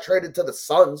when he got traded to the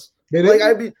Suns. Like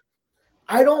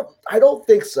I don't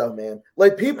think so, man.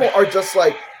 Like people are just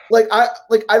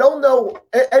I don't know,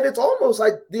 and it's almost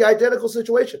like the identical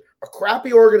situation. A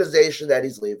crappy organization that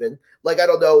he's leaving. Like I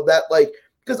don't know that, like,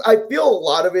 because I feel a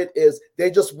lot of it is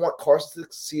they just want Carson to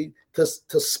succeed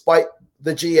to spite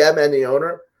the GM and the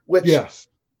owner. Which yes,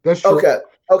 that's true. Okay.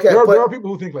 There are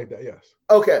people who think like that. Yes.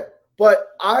 Okay, but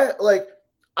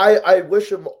I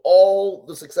wish him all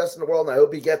the success in the world, and I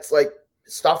hope he gets like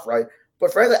stuff right.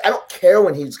 But frankly, I don't care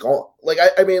when he's gone. Like,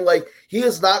 I mean, like, he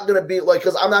is not going to be like,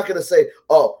 because I'm not going to say,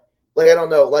 oh, like, I don't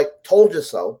know, like, told you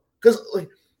so.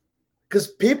 Because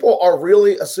people are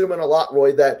really assuming a lot,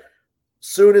 Roy, that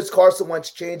soon as Carson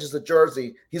Wentz changes the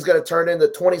jersey, he's going to turn into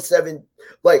 27,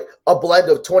 like a blend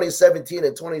of 2017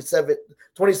 and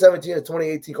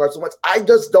 2018 Carson Wentz. I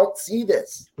just don't see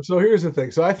this. So here's the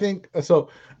thing. I think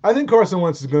Carson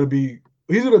Wentz is going to be.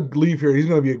 He's going to leave here. He's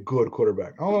going to be a good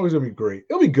quarterback. I don't know if he's going to be great.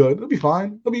 He'll be good. He'll be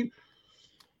fine. He'll be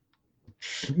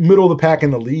middle of the pack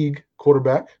in the league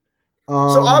quarterback.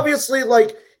 So obviously,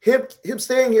 like him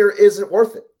staying here isn't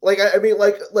worth it. Like I mean,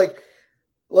 like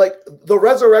the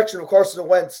resurrection of Carson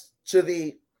Wentz to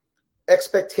the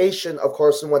expectation of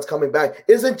Carson Wentz coming back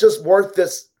isn't just worth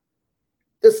this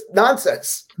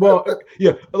nonsense. Well,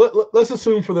 yeah. Let's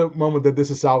assume for the moment that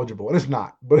this is salvageable, and it's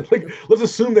not. But like, let's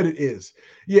assume that it is.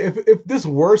 Yeah. If this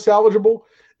were salvageable,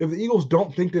 if the Eagles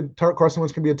don't think that Carson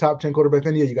Wentz can be a top 10 quarterback,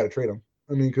 then yeah, you got to trade him.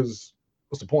 I mean, because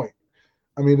what's the point?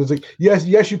 I mean, it's like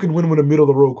yes, you can win with a middle of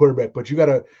the road quarterback, but you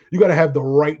gotta have the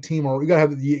right team, or you gotta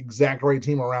have the exact right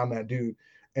team around that dude.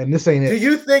 And this ain't it. Do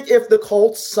you think if the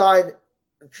Colts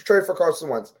trade for Carson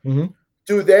Wentz, mm-hmm.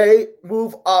 do they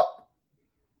move up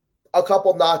a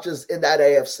couple notches in that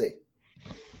AFC?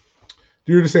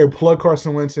 You're just saying plug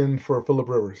Carson Wentz in for Phillip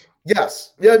Rivers?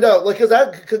 Yes. Yeah. No. Like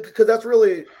because that's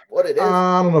really what it is.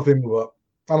 I don't know if they move up.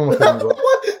 I don't know if they move up.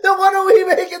 Then what are we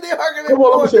making the argument?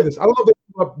 Well, let me say this. I don't know if they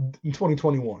move up in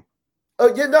 2021.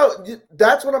 Oh, you know,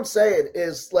 that's what I'm saying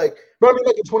is like. But I mean,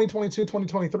 like in 2022,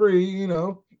 2023, you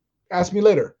know, ask me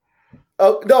later.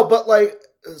 Oh no, but like,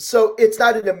 so it's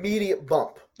not an immediate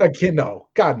bump. I can't. No,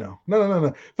 God, no.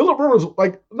 Phillip Rivers,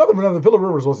 like nothing for nothing. Phillip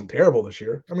Rivers wasn't terrible this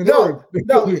year. I mean, no.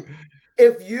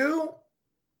 If you,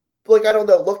 like, I don't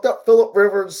know, looked up Phillip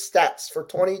Rivers' stats for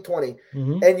 2020,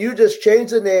 mm-hmm. and you just change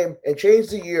the name and change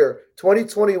the year,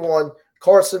 2021,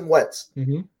 Carson Wentz.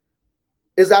 Mm-hmm.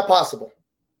 Is that possible?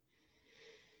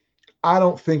 I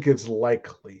don't think it's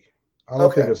likely. I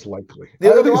think it's likely. I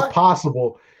think it's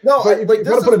possible. No, but if you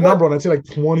got to put a number on it, I'd say like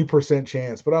 20%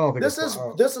 chance, but I don't think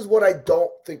this is what I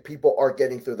don't think people are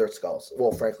getting through their skulls.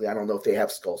 Well, frankly, I don't know if they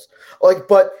have skulls. Like,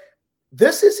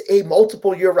 this is a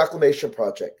multiple year reclamation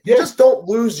project. You just don't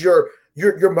lose your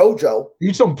mojo. You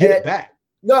just don't get it back.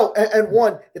 No, and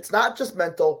one, it's not just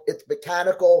mental, it's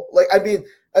mechanical. Like, I mean,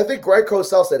 I think Greg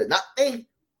Cosell said it, not me.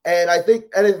 And I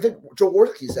think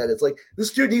Jaworski said it. It's like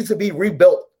this dude needs to be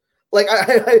rebuilt. Like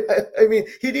I mean,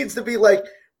 he needs to be like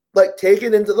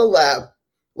taken into the lab,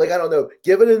 like I don't know,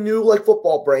 given a new like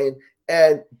football brain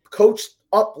and coached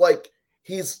up like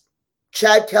he's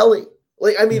Chad Kelly.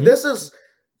 Like I mean, mm-hmm. This is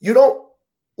you don't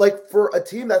like for a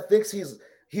team that thinks he's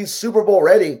Super Bowl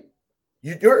ready.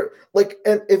 You're like,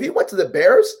 and if he went to the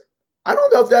Bears, I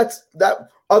don't know if that's that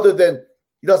other than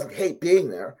he doesn't hate being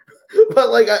there,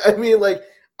 but like I mean, like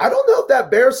I don't know if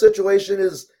that Bears situation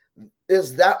is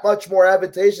that much more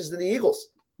advantageous than the Eagles.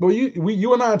 Well,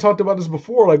 you and I talked about this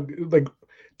before. Like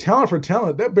talent for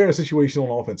talent, that Bears situation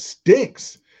on offense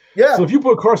stinks. Yeah. So if you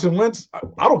put Carson Wentz,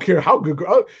 I don't care how good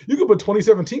you could put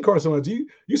 2017 Carson Wentz.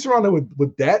 You surround it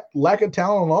with that lack of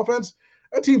talent on offense.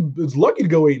 That team is lucky to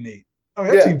go 8-8. I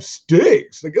mean, that team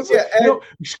stinks. Like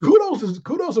kudos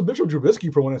to Mitchell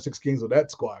Trubisky for winning 6 games with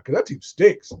that squad because that team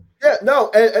stinks. Yeah. No.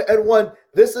 And one,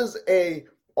 this is a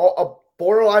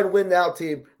borderline win now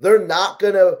team. They're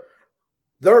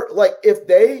like if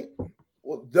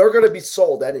they're going to be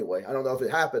sold anyway. I don't know if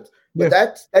it happens, but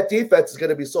that defense is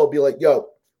going to be sold. Be like, yo,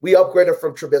 we upgraded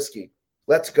from Trubisky.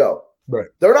 Let's go. Right.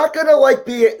 They're not going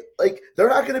to they're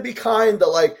not going to be kind to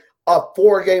like a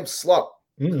 4-game slump.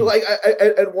 Mm. Like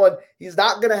and one, he's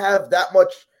not going to have that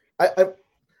much. I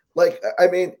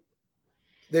mean,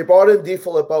 they brought in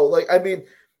DeFilippo. Like, I mean,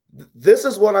 this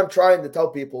is what I'm trying to tell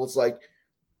people. It's like,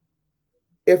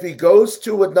 if he goes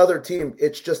to another team,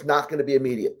 it's just not going to be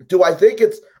immediate. Do I think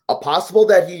it's possible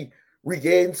that he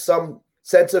regains some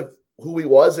sense of who he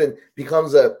was and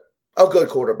becomes a good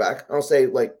quarterback? I don't say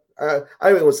like I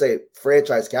don't even want to say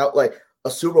franchise scout, like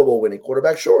a Super Bowl winning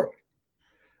quarterback. Sure.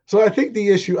 So I think the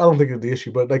issue, I don't think it's the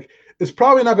issue, but like it's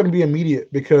probably not going to be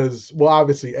immediate because, well,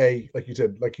 obviously, like you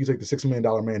said, like he's like the $6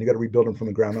 million man. You got to rebuild him from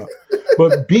the ground up.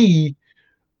 But B,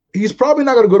 he's probably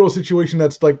not going to go to a situation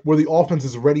that's like where the offense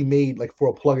is ready made, like for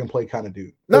a plug and play kind of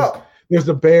dude. No, there's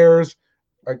the Bears,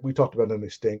 like we talked about, and they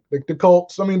stink. Like the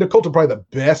Colts. I mean, the Colts are probably the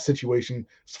best situation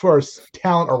as far as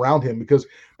talent around him because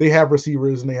they have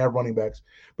receivers and they have running backs.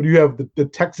 But you have the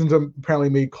Texans apparently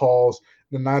made calls.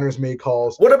 The Niners made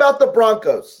calls. What about the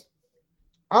Broncos?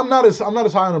 I'm not as high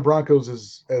on the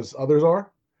Broncos as others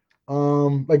are.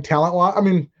 Like talent wise, I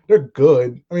mean they're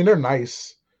good. I mean they're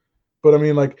nice, but I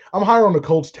mean like I'm higher on the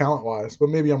Colts talent wise. But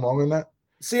maybe I'm wrong on that.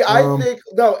 See, I think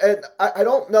no, and I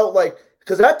don't know, like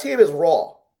because that team is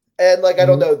raw, and like I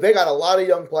don't know, they got a lot of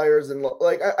young players, and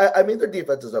like I mean their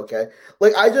defense is okay.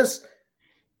 Like I just,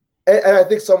 and I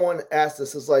think someone asked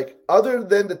this is like other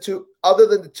than the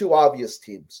two obvious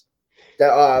teams,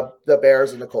 the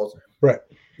Bears and the Colts, right?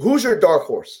 Who's your dark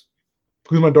horse?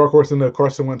 Who's my dark horse in the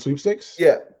Carson Wentz sweepstakes?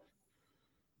 Yeah.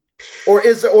 Or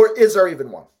is there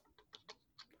even one?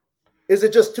 Is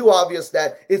it just too obvious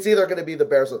that it's either going to be the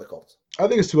Bears or the Colts? I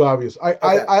think it's too obvious.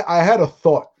 I had a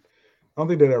thought. I don't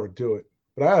think they'd ever do it,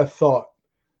 but I had a thought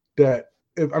that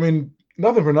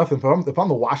nothing for nothing. If I'm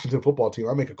the Washington football team,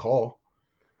 I make a call.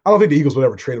 I don't think the Eagles would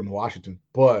ever trade him to Washington,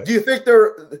 but do you think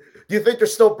they're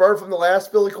still burned from the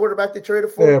last Philly quarterback they traded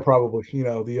for? Yeah, probably. You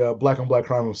know, the black on black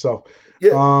crime himself.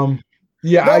 Yeah.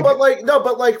 Yeah.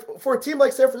 But for a team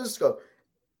like San Francisco,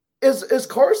 is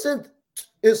Carson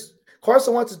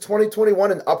Wentz in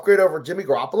 2021 an upgrade over Jimmy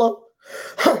Garoppolo?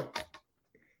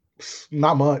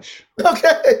 Not much. Okay.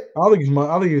 I don't think he's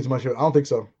much. I don't think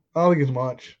so. I don't think it's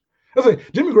much. That's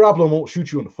like Jimmy Garoppolo won't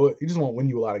shoot you in the foot. He just won't win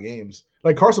you a lot of games.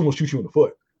 Like Carson will shoot you in the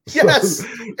foot. Yes.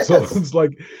 So it's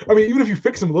like, I mean, even if you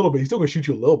fix him a little bit, he's still gonna shoot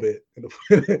you a little bit in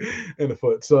the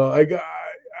foot. So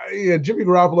yeah, Jimmy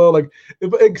Garoppolo.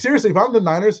 Like, seriously, if I'm the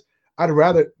Niners, I'd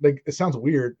rather, like, it sounds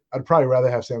weird. I'd probably rather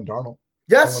have Sam Darnold.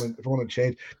 Yes. If I want to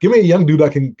change, give me a young dude I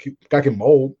can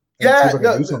mold. Yeah,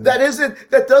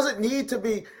 that doesn't need to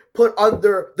be put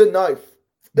under the knife,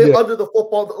 under the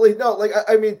football. No, like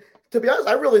I mean, to be honest,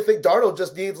 I really think Darnold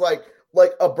just needs like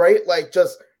a break, like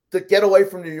just to get away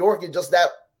from New York and just that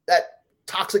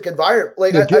toxic environment.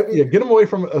 Like get him away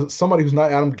from somebody who's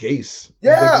not Adam Gase.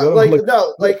 Yeah,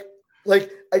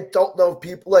 I don't know if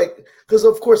people because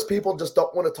of course people just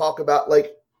don't want to talk about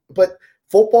but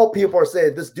football people are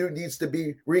saying this dude needs to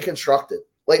be reconstructed.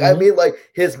 I mean, like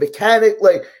his mechanic,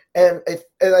 and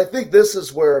I think this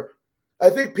is where I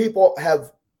think people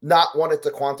have not wanted to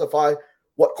quantify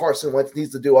what Carson Wentz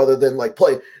needs to do other than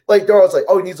play. Like Daryl's like,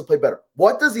 oh, he needs to play better.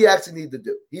 What does he actually need to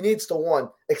do? He needs to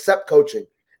accept coaching,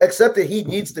 accept that he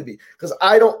needs to be, because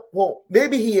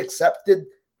maybe he accepted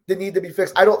the need to be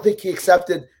fixed. I don't think he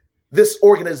accepted this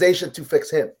organization to fix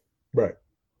him. Right.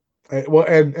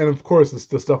 And of course,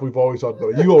 the stuff we've always talked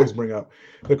about, you always bring up,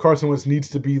 that Carson Wentz needs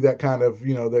to be that kind of,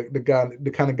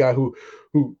 the kind of guy who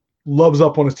loves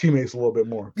up on his teammates a little bit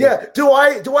more. Yeah. Do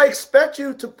I expect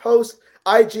you to post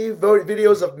IG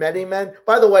videos of many men?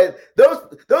 By the way,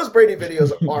 those Brady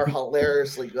videos are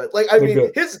hilariously good.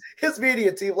 Good. His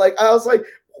media team, I was like,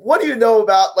 what do you know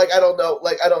about? I don't know.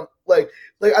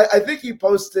 I think he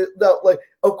posted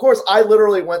of course I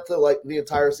literally went to the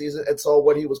entire season and saw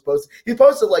what he was posting. He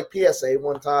posted PSA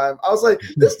one time. I was like,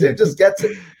 this dude just gets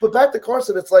it. But back to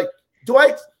Carson, it's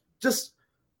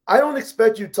I don't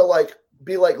expect you to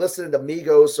be listening to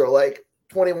Migos or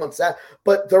 21 Savage,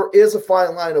 but there is a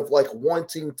fine line of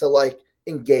wanting to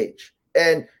engage.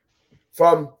 And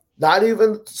from not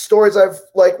even stories I've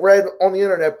read on the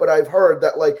internet, but I've heard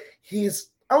that he's,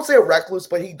 I don't say a recluse,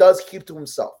 but he does keep to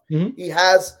himself. Mm-hmm. He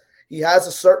has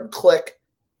a certain clique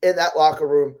in that locker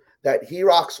room that he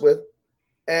rocks with,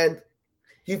 and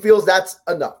he feels that's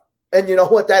enough. And you know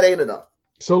what? That ain't enough.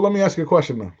 So let me ask you a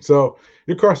question though. So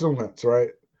you're Carson Wentz, right?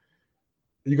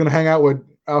 Are you gonna hang out with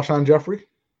Alshon Jeffrey?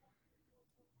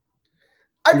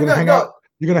 You're gonna hang out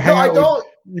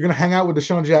with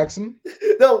Deshaun Jackson?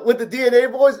 No, with the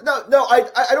DNA boys? No,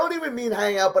 I don't even mean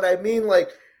hang out, but I mean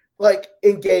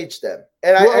engage them.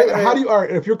 And how do you? All right,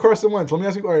 if you're Carson Wentz, let me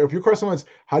ask you. All right, if you're Carson Wentz,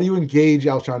 how do you engage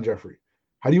Alshon Jeffrey?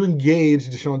 How do you engage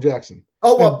Deshaun Jackson?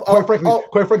 Quite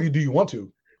frankly, do you want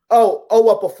to?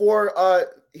 Before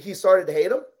he started to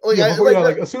hate him?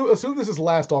 Assume this is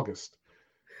last August.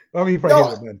 I mean, he probably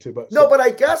hated him then too, but but I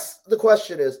guess the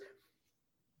question is,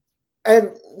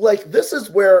 and this is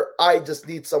where I just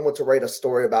need someone to write a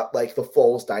story about the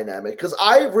Foles dynamic, because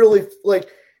I really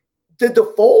did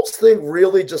the Foles thing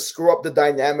really just screw up the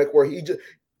dynamic where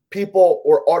people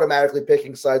were automatically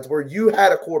picking sides, where you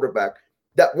had a quarterback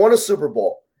that won a Super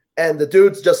Bowl and the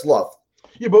dudes just loved.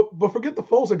 Yeah, but forget the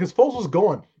Foles thing, because Foles was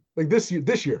gone this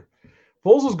year.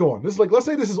 Foles is gone. This is like, let's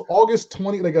say this is August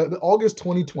 20, August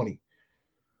 2020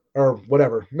 or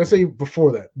whatever. Let's say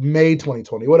before that, May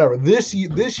 2020, whatever. This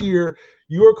year,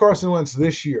 you are Carson Wentz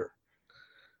this year.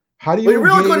 How do you? But you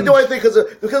really couldn't do anything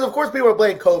because of course people are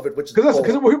blaming COVID, which is but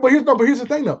here's the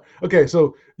thing though. Okay,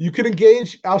 so you can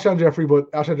engage Alshon Jeffrey,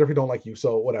 but Alshon Jeffrey don't like you,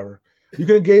 so whatever. You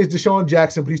can engage Deshaun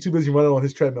Jackson, but he's too busy running on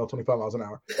his treadmill 25 miles an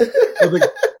hour. So like,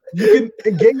 you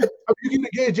can engage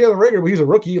Jalen Reagor, but he's a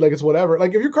rookie. Like it's whatever.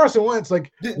 Like if you're Carson Wentz,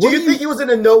 like do you think he was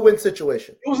in a no-win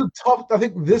situation? It was a tough. I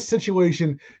think this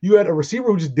situation, you had a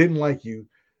receiver who just didn't like you.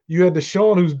 You had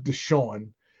Deshaun, who's Deshaun,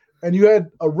 and you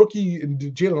had a rookie in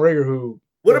Jalen Reagor who.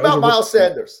 What about Miles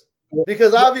Sanders?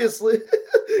 Because obviously,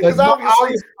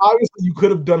 obviously, you could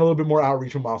have done a little bit more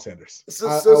outreach from Miles Sanders.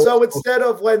 So instead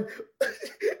of when,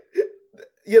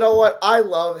 you know what, I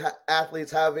love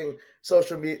athletes having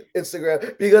social media,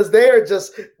 Instagram, because they are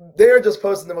just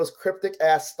posting the most cryptic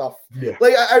ass stuff. Yeah.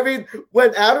 Like I mean,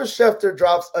 when Adam Schefter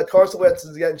drops a Carson Wentz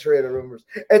is getting traded rumors,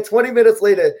 and 20 minutes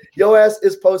later, yo ass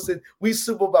is posting, "We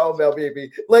Super Bowl now,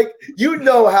 baby." Like you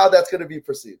know how that's going to be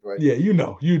perceived, right? Yeah, you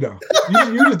know. You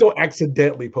just don't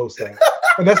accidentally post that,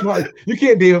 and that's not. You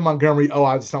can't David Montgomery.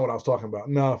 Oh, that's not what I was talking about.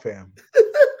 No, fam.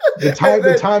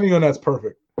 The timing on that's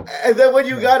perfect. And then when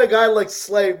you got a guy like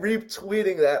Slay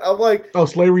retweeting that, I'm like, oh,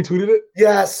 Slay retweeted it?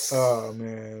 Yes. Oh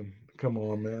man, come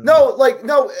on, man. No, but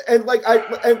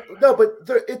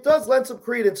it does lend some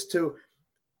credence to.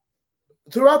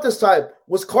 Throughout this time,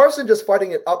 was Carson just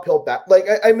fighting an uphill battle? Like,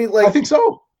 I mean, like, I think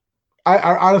so.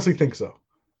 I honestly think so.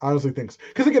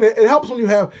 Because again, it helps when you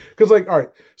have like, all right,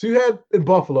 so you had in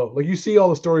Buffalo, like you see all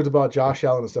the stories about Josh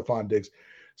Allen and Stephon Diggs.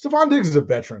 Stephon Diggs is a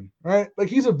veteran, right? Like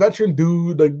he's a veteran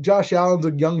dude. Like Josh Allen's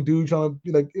a young dude trying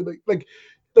to like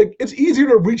it's easier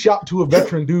to reach out to a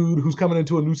veteran dude who's coming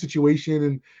into a new situation,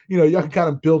 and y'all can kind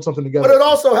of build something together. But it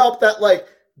also helped that like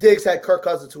Diggs had Kirk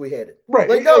Cousins who he hated. Right.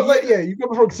 Like, you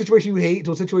go from a situation you hate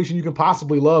to a situation you can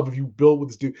possibly love if you build with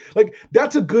this dude. Like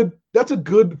that's a good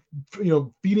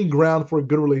feeding ground for a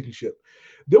good relationship.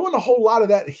 There wasn't a whole lot of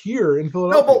that here in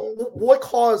Philadelphia. No, but what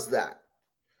caused that?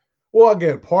 Well,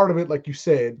 again, part of it, like you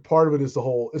said, part of it is a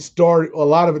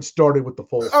lot of it started with the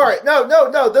Foles. All right,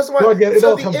 no. This one. So again, it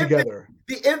all comes together.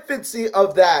 The infancy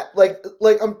of that, like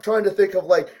I'm trying to think of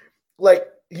like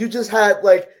you just had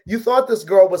you thought this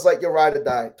girl was like your ride or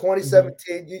die.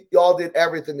 2017, y'all did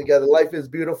everything together. Life is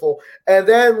beautiful, and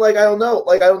then I don't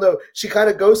know, she kind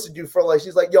of ghosted you for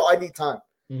she's like, yo, I need time,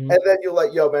 and then you're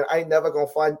like, yo, man, I ain't never gonna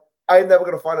find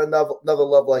another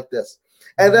love like this,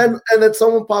 and then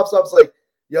someone pops up, it's like,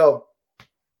 yo,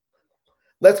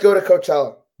 let's go to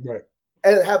Coachella, right,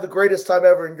 and have the greatest time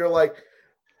ever. And you're like,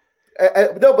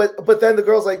 no, but then the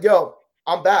girl's like, yo,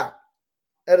 I'm back,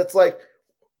 and it's like,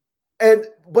 and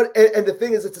the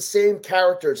thing is, it's the same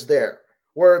characters there,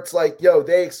 where it's like, yo,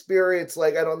 they experience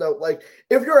I don't know,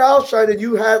 if you're Alshon and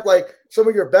you had some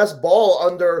of your best ball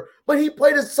under, but he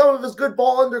played some of his good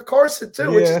ball under Carson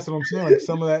too. Yeah, that's what I'm saying.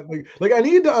 Some of that, I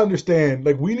need to understand.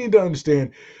 We need to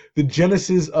understand the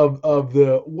genesis of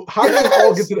the how did this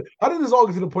all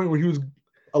get to the point where he was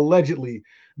allegedly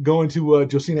going to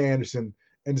Josina Anderson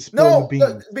and spilling the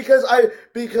beans?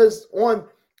 Because one,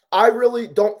 I really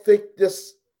don't think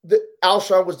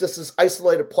Alshon was just this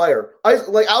isolated player.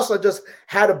 Alshon just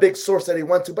had a big source that he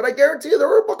went to, but I guarantee you there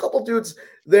were a couple dudes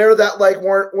there that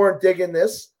weren't digging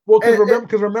this. Well,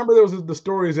 because remember there was the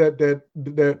stories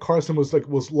that Carson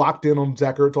was locked in on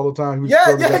Zach Ertz all the time.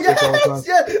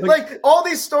 All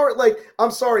these stories.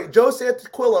 I'm sorry, Joe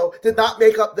Santaquillo did not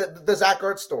make up the Zach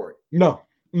Ertz story. No,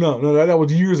 that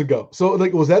was years ago. So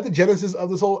was that the genesis of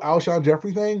this whole Alshon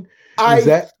Jeffrey thing?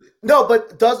 No,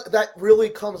 but that really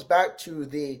comes back to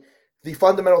the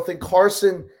fundamental thing?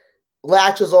 Carson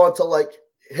latches on to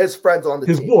his friends on the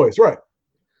team, his boys, right?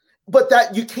 But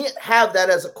that you can't have that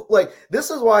as this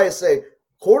is why I say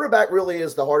quarterback really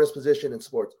is the hardest position in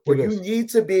sports, where you need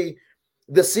to be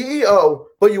the CEO,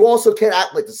 but you also can't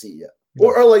act like the CEO,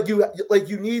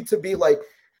 you need to be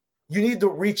you need to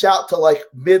reach out to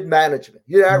mid management.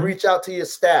 Reach out to your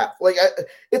staff.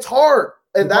 It's hard,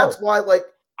 and that's why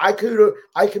I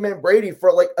commend Brady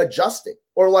for adjusting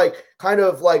or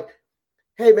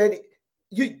hey man,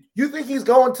 you think he's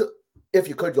going to, if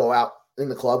you could go out in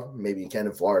the club, maybe you can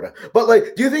in Florida, but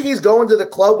do you think he's going to the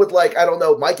club with I don't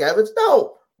know, Mike Evans?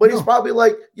 No, but he's probably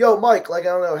yo, Mike, I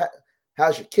don't know,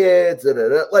 how's your kids?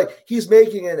 He's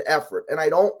making an effort, and I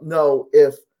don't know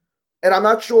if, and I'm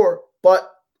not sure, but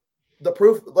the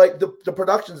proof, the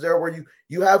production's there where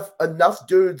you have enough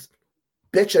dudes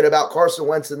bitching about Carson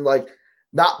Wentz and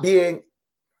not being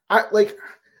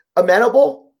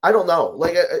amenable. I don't know,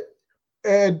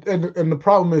 And the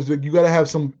problem is that you got to have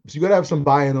some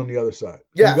buy-in on the other side.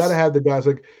 Yes. You got to have the guys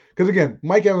because again,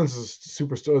 Mike Evans is a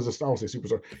superstar. I won't say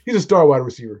superstar. He's a star wide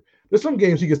receiver. There's some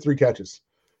games he gets 3 catches.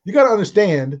 You got to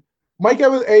understand Mike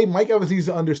Evans needs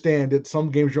to understand that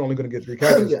some games you're only going to get 3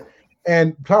 catches. Yeah.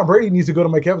 And Tom Brady needs to go to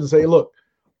Mike Evans and say, look,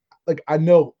 like I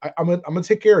know I'm gonna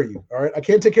take care of you. All right. I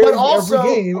can't take care of you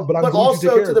every game, but I'm going to take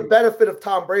care of you. Also to the benefit of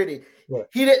Tom Brady, right.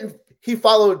 he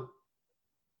followed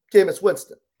Jameis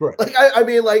Winston. Right. Like I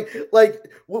mean,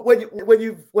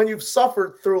 when you've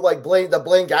suffered through like Blaine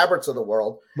Gabberts of the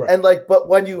world, right. and but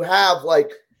when you have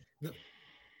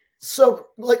so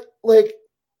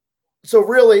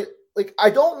really I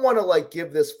don't want to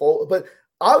give this full, but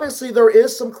obviously there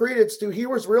is some credence to he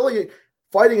was really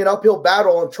fighting an uphill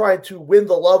battle and trying to win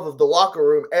the love of the locker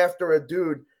room after a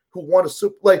dude who won a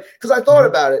super because I thought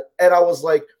about it and I was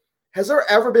like, has there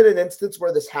ever been an instance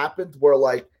where this happened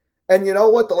where and you know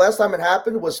what? The last time it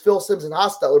happened was Phil Simms and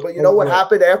Hostetler. But you know what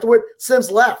happened afterward?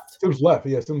 Simms left.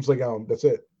 Yeah, Simms that's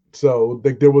it. So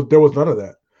there was none of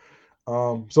that.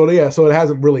 So it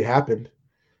hasn't really happened.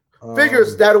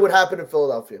 Figures that it would happen in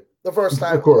Philadelphia the first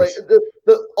time. Of course.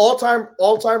 The all-time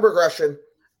regression.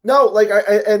 No,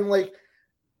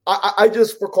 I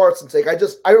just for Carson's sake, I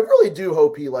really do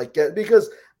hope he because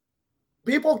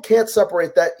people can't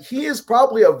separate that. He is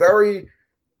probably a very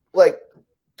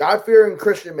God-fearing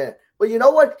Christian man. But you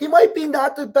know what? He might be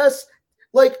not the best,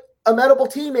 amenable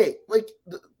teammate.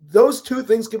 Those two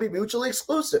things can be mutually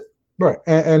exclusive. Right.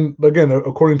 And again,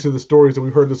 according to the stories that we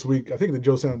heard this week, I think that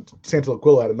Joe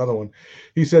Santillana had another one.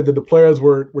 He said that the players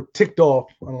were ticked off.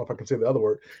 I don't know if I can say the other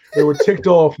word. They were ticked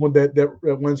off when that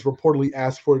Wentz reportedly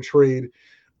asked for a trade.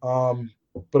 But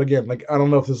again, I don't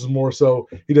know if this is more so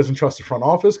he doesn't trust the front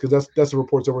office because that's the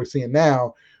reports that we're seeing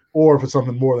now, or if it's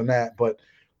something more than that. But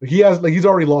he's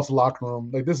already lost the locker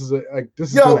room. This is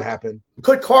going to happen.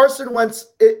 Could Carson Wentz?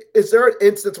 Is there an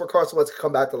instance where Carson Wentz could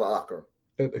come back to the locker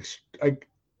room?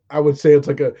 I would say it's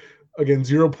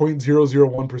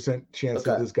 0.001% chance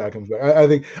that this guy comes back.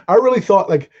 I really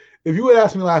thought if you had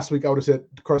asked me last week, I would have said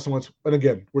Carson Wentz. And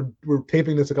again, we're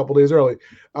taping this a couple days early.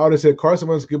 I would have said Carson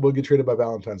Wentz will get traded by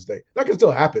Valentine's Day. That can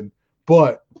still happen,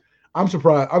 but I'm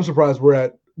surprised we're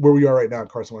at where we are right now.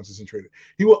 Carson Wentz isn't traded.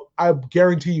 I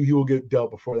guarantee you, he will get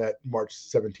dealt before that March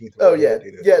 17th. Oh yeah,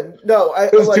 yeah. No,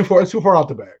 it's too far. It's too far out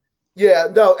the bag. Yeah,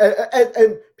 no,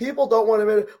 and people don't want to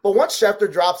admit it, but once Schefter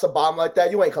drops a bomb like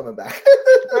that, you ain't coming back.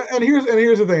 and here's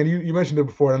the thing. You mentioned it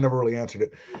before, and I never really answered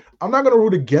it. I'm not going to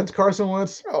root against Carson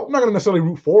Wentz. No. I'm not going to necessarily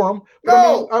root for him.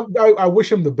 No. I wish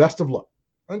him the best of luck.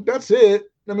 That's it.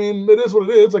 I mean, it is what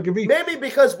it is. Maybe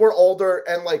because we're older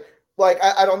and I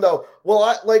don't know.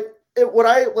 Well, would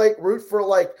I root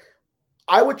for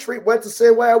I would treat Wentz the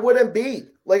same way I would Embiid.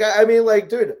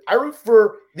 Dude, I root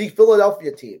for the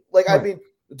Philadelphia team. Right. I mean.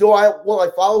 Will I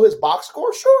follow his box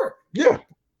score? Sure. Yeah.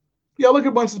 Yeah, look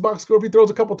at Bunce's box score. If he throws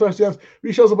a couple touchdowns, if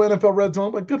he shows up in NFL red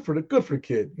zone, good for the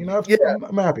kid.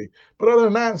 I'm happy. But other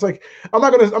than that, it's I'm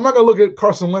not gonna look at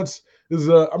Carson Wentz I'm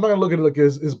not gonna look at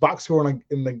his box score in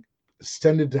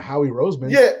extended to Howie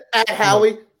Roseman. Yeah, at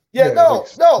Howie. Yeah, no.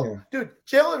 Dude,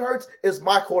 Jalen Hurts is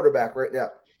my quarterback right now.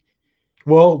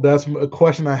 Well, that's a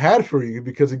question I had for you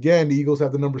because again, the Eagles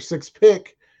have the number 6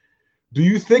 pick. Do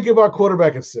you think about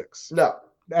quarterback at 6? No.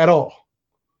 At all.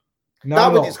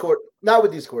 Not with these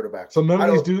quarterbacks. So none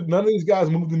of these guys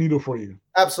move the needle for you.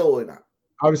 Absolutely not.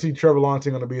 Obviously, Trevor Lawrence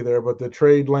ain't going to be there, but the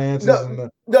trade Lance No,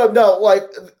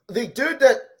 the dude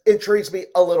that intrigues me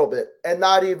a little bit, and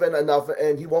not even enough,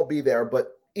 and he won't be there.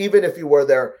 But even if he were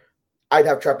there, I'd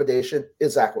have trepidation.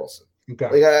 Is Zach Wilson?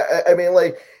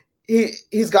 Okay.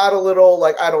 He's got a little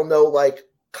I don't know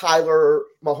Kyler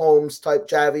Mahomes type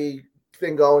Javi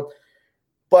thing going.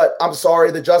 But I'm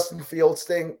sorry, the Justin Fields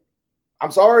thing.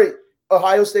 I'm sorry,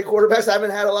 Ohio State quarterbacks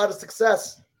haven't had a lot of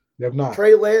success. They have not.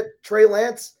 Trey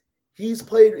Lance, he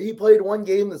played one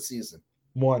game this season.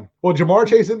 One. Well, Jamar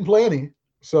Chase didn't play any.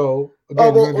 So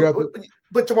again,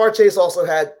 but Jamar Chase also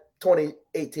had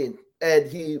 2018, and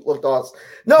he looked awesome.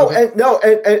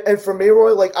 And for me,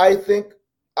 Roy, I think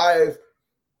I've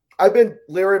been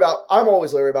leery about. I'm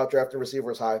always leery about drafting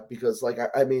receivers high because,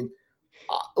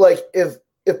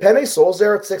 if Penei Sewell's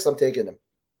there at 6, I'm taking him.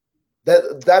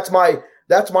 That's my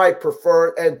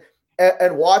preferred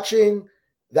and watching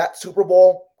that Super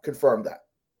Bowl confirmed that.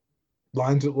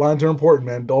 Lines are important,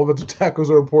 man. The offensive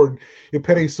tackles are important. If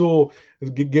Penei Sewell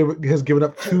has given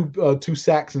up two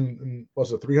sacks and what's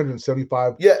it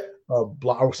 375? Yeah.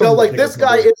 This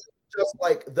guy is just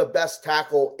the best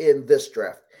tackle in this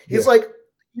draft. He's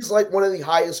one of the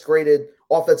highest graded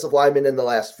offensive linemen in the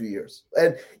last few years,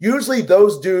 and usually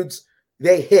those dudes.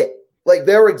 They hit.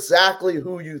 They're exactly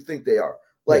who you think they are.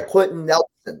 like Quentin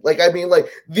Nelson. Like, I mean, like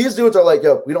these dudes are like,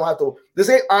 yo, we don't have to. This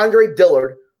ain't Andre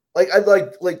Dillard. Like, I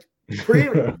like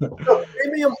premium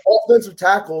offensive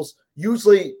tackles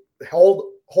usually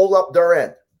hold up their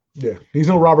end. Yeah, he's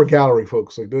no Robert Gallery,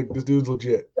 folks. Like this dude's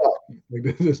legit. Yeah.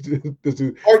 Like, this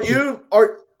dude.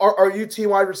 Are you team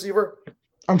wide receiver?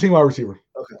 I'm team wide receiver.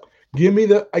 Okay. Give me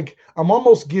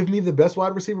give me the best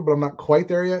wide receiver, but I'm not quite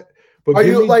there yet. But are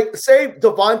you like say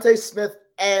Devontae Smith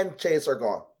and Chase are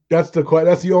gone? That's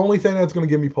the only thing that's going to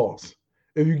give me pause.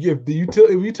 If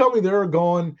you tell me they're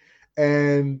gone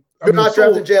and you're not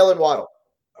drafting Jalen Waddle,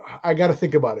 I got to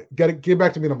think about it. Got to get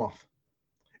back to me in a month.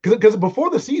 Because before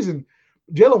the season,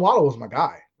 Jalen Waddle was my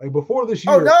guy. Like before this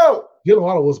year, Jalen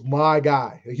Waddle was my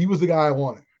guy. He was the guy I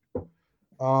wanted.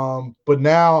 But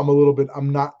now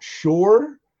I'm not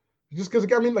sure. Just because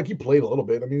like he played a little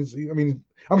bit. I mean,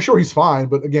 I'm sure he's fine.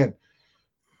 But again,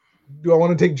 do I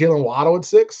want to take Jalen Waddle at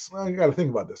 6? I got to think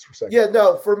about this for a second. Yeah,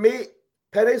 no. For me,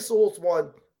 Penei Sewell's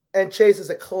 1, and Chase is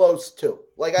a close 2.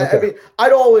 Like I mean,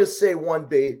 I'd always say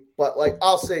 1B, but like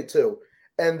I'll say 2,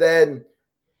 and then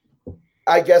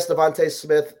I guess Devontae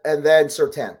Smith, and then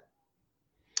Surtain.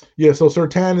 Yeah, so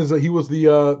Surtain he was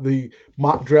the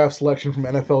mock draft selection from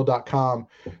NFL.com.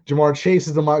 Jamar Chase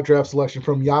is the mock draft selection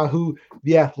from Yahoo,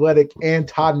 The Athletic, and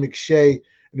Todd McShay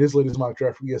in his latest mock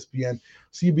draft from ESPN.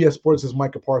 CBS Sports is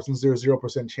Micah Parsons. There's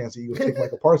 0% chance the Eagles take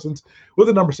Micah Parsons with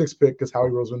the number 6 pick because Howie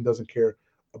Roseman doesn't care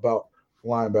about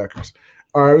linebackers.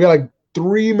 All right, we got like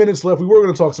 3 minutes left. We were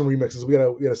going to talk some remixes. We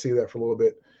gotta save that for a little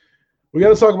bit. We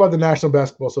got to talk about the National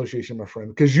Basketball Association, my friend,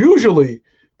 because usually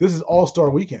this is All-Star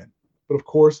Weekend. But, of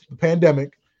course, the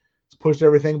pandemic has pushed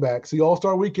everything back. So the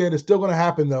All-Star Weekend is still going to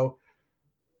happen, though,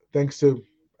 thanks to,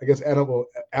 I guess,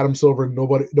 Adam Silver and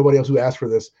nobody else who asked for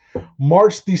this.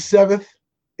 March the 7th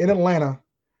in Atlanta.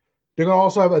 They're going to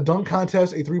also have a dunk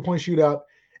contest, a three-point shootout,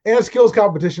 and a skills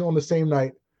competition on the same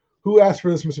night. Who asked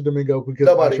for this, Mr. Domingo? Because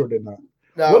I sure did not.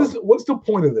 No. What's the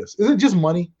point of this? Is it just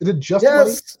money? Is it just money?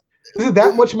 Is it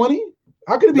that much money?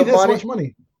 How could it be this much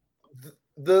money?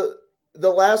 The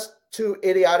last 2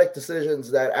 idiotic decisions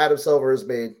that Adam Silver has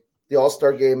made, the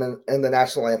All-Star game and the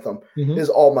national anthem, is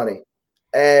all money.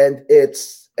 And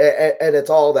it's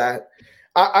all that.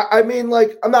 I mean,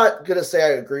 like, I'm not going to say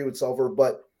I agree with Silver,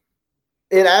 but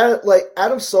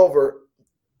Adam Silver,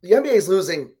 the NBA is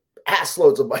losing ass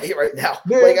loads of money right now.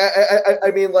 Yeah. Like,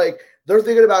 I mean, like, they're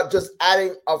thinking about just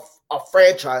adding a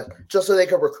franchise just so they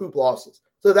can recoup losses.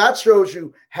 So that shows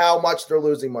you how much they're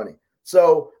losing money.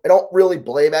 So I don't really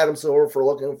blame Adam Silver for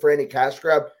looking for any cash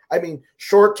grab. I mean,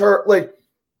 short term, like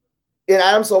in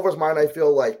Adam Silver's mind, I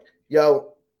feel like,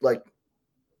 like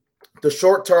the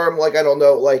short term, like, I don't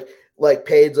know, like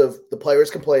pays of the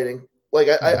players complaining. Like,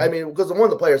 I mean, because one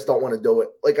of the players don't want to do it.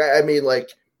 Like, I mean,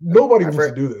 like nobody wants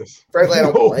to do this. Frankly, I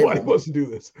don't blame Nobody wants to do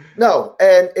this. No.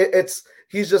 And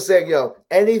he's just saying,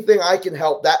 anything I can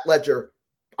help that ledger,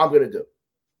 I'm going to do.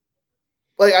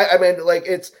 Like, I mean, like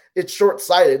it's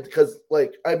short-sighted because,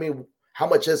 like, I mean, how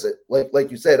much is it? Like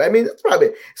you said, I mean, it's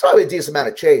probably a decent amount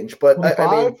of change, but 25?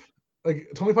 I mean, like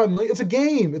 25 million. It's a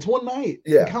game. It's one night.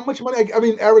 Yeah. Like, how much money? I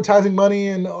mean, advertising money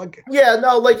and like. Yeah,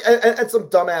 no, like and some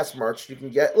dumbass merch you can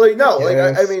get. Like, no,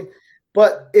 yes. Like I mean,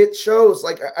 but it shows.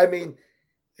 Like, I mean,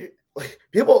 like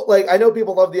people, like, I know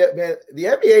people love the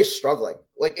NBA is struggling.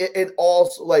 Like it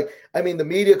also, like, I mean, the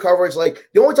media coverage. Like,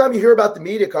 the only time you hear about the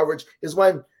media coverage is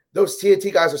when those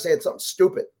TNT guys are saying something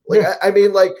stupid. Like, yeah. I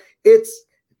mean, like, it's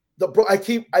I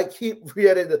keep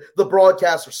reading the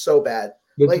broadcasts are so bad.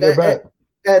 Like, they're bad.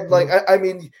 And like, I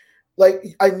mean,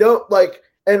 like, I know, like,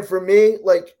 and for me,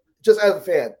 like, just as a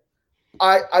fan,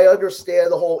 I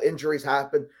understand the whole injuries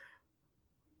happen.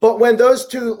 But when those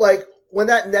two, like, when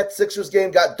that Nets Sixers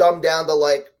game got dumbed down to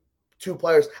like 2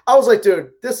 players, I was like,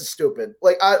 dude, this is stupid.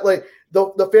 Like,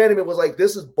 the fan of me was like,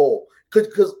 this is bull. Could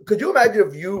you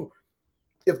imagine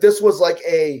if this was like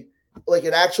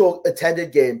an actual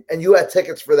attended game and you had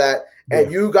tickets for that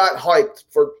and you got hyped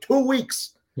for 2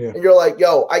 weeks and you're like,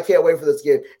 yo, I can't wait for this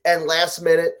game. And last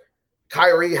minute,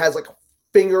 Kyrie has like a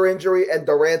finger injury and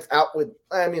Durant's out with,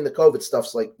 I mean, the COVID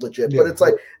stuff's like legit, but it's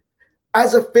like,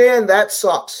 as a fan, that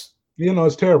sucks.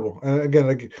 It's terrible. And again,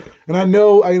 like, and I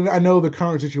know the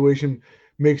current situation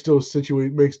makes those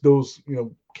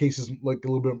cases like a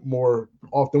little bit more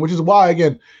often, which is why,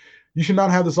 again, you should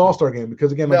not have this All-Star game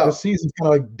because, again, like, this season's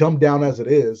kind of like dumbed down as it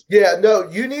is. Yeah, no,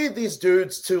 you need these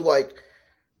dudes to like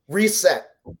reset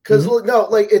because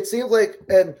like it seems like,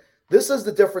 and this is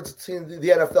the difference between the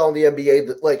NFL and the NBA.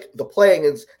 That like the playing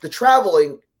and the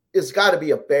traveling is got to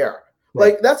be a bear.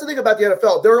 Right. Like that's the thing about the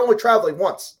NFL; they're only traveling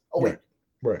once a week.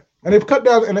 Right. And they've cut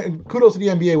down, and kudos to the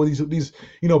NBA with these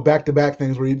back-to-back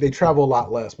things where they travel a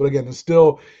lot less. But again, it's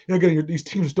still these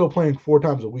teams are still playing 4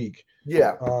 times a week.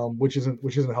 Yeah. Which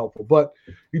isn't helpful. But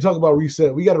you talk about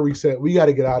reset. We got to reset. We got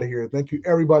to get out of here. Thank you,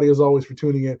 everybody, as always, for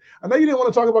tuning in. I know you didn't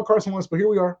want to talk about Carson Wentz, but here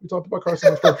we are. We talked about Carson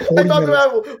Wentz for 40 minutes.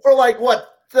 About for like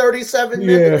what? 37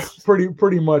 minutes. Yeah,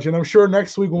 pretty much. And I'm sure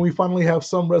next week when we finally have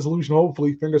some resolution,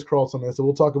 hopefully, fingers crossed on this, so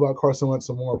we'll talk about Carson Wentz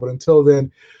some more. But until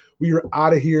then, we are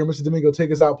out of here. Mr. Domingo,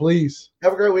 take us out, please.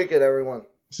 Have a great weekend, everyone.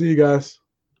 See you guys.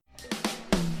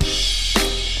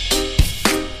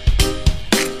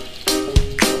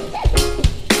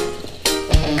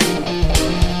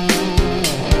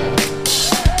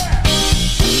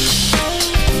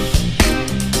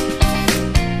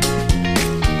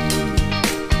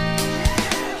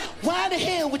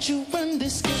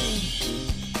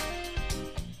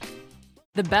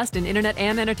 The best in internet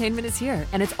and entertainment is here,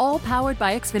 and it's all powered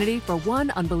by Xfinity for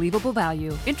one unbelievable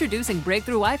value. Introducing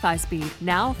breakthrough Wi-Fi speed,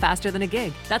 now faster than a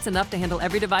gig. That's enough to handle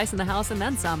every device in the house and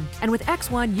then some. And with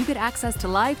X1, you get access to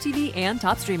live TV and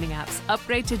top streaming apps.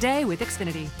 Upgrade today with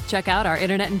Xfinity. Check out our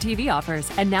internet and TV offers.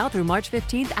 And now through March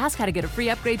 15th, ask how to get a free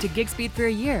upgrade to gig speed for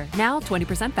a year. Now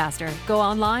 20% faster. Go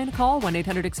online, call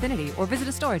 1-800-XFINITY, or visit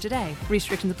a store today.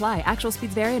 Restrictions apply. Actual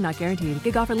speeds vary and not guaranteed.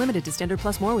 Gig offer limited to standard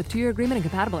plus more with 2-year agreement and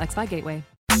compatible X5 gateway.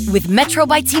 With Metro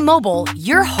by T-Mobile,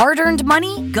 your hard-earned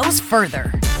money goes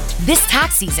further. This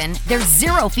tax season, there's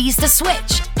 0 fees to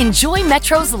switch. Enjoy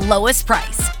Metro's lowest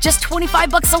price, just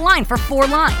 $25 a line for 4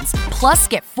 lines. Plus,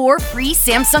 get 4 free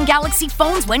Samsung Galaxy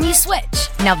phones when you switch.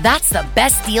 Now that's the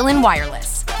best deal in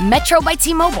wireless. Metro by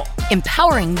T-Mobile,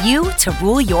 empowering you to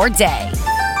rule your day.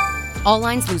 All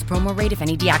lines lose promo rate if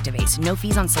any deactivates. No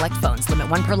fees on select phones. Limit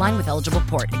 1 per line with eligible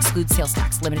port. Excludes sales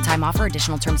tax. Limited time offer.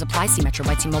 Additional terms apply. See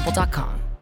metrobytmobile.com.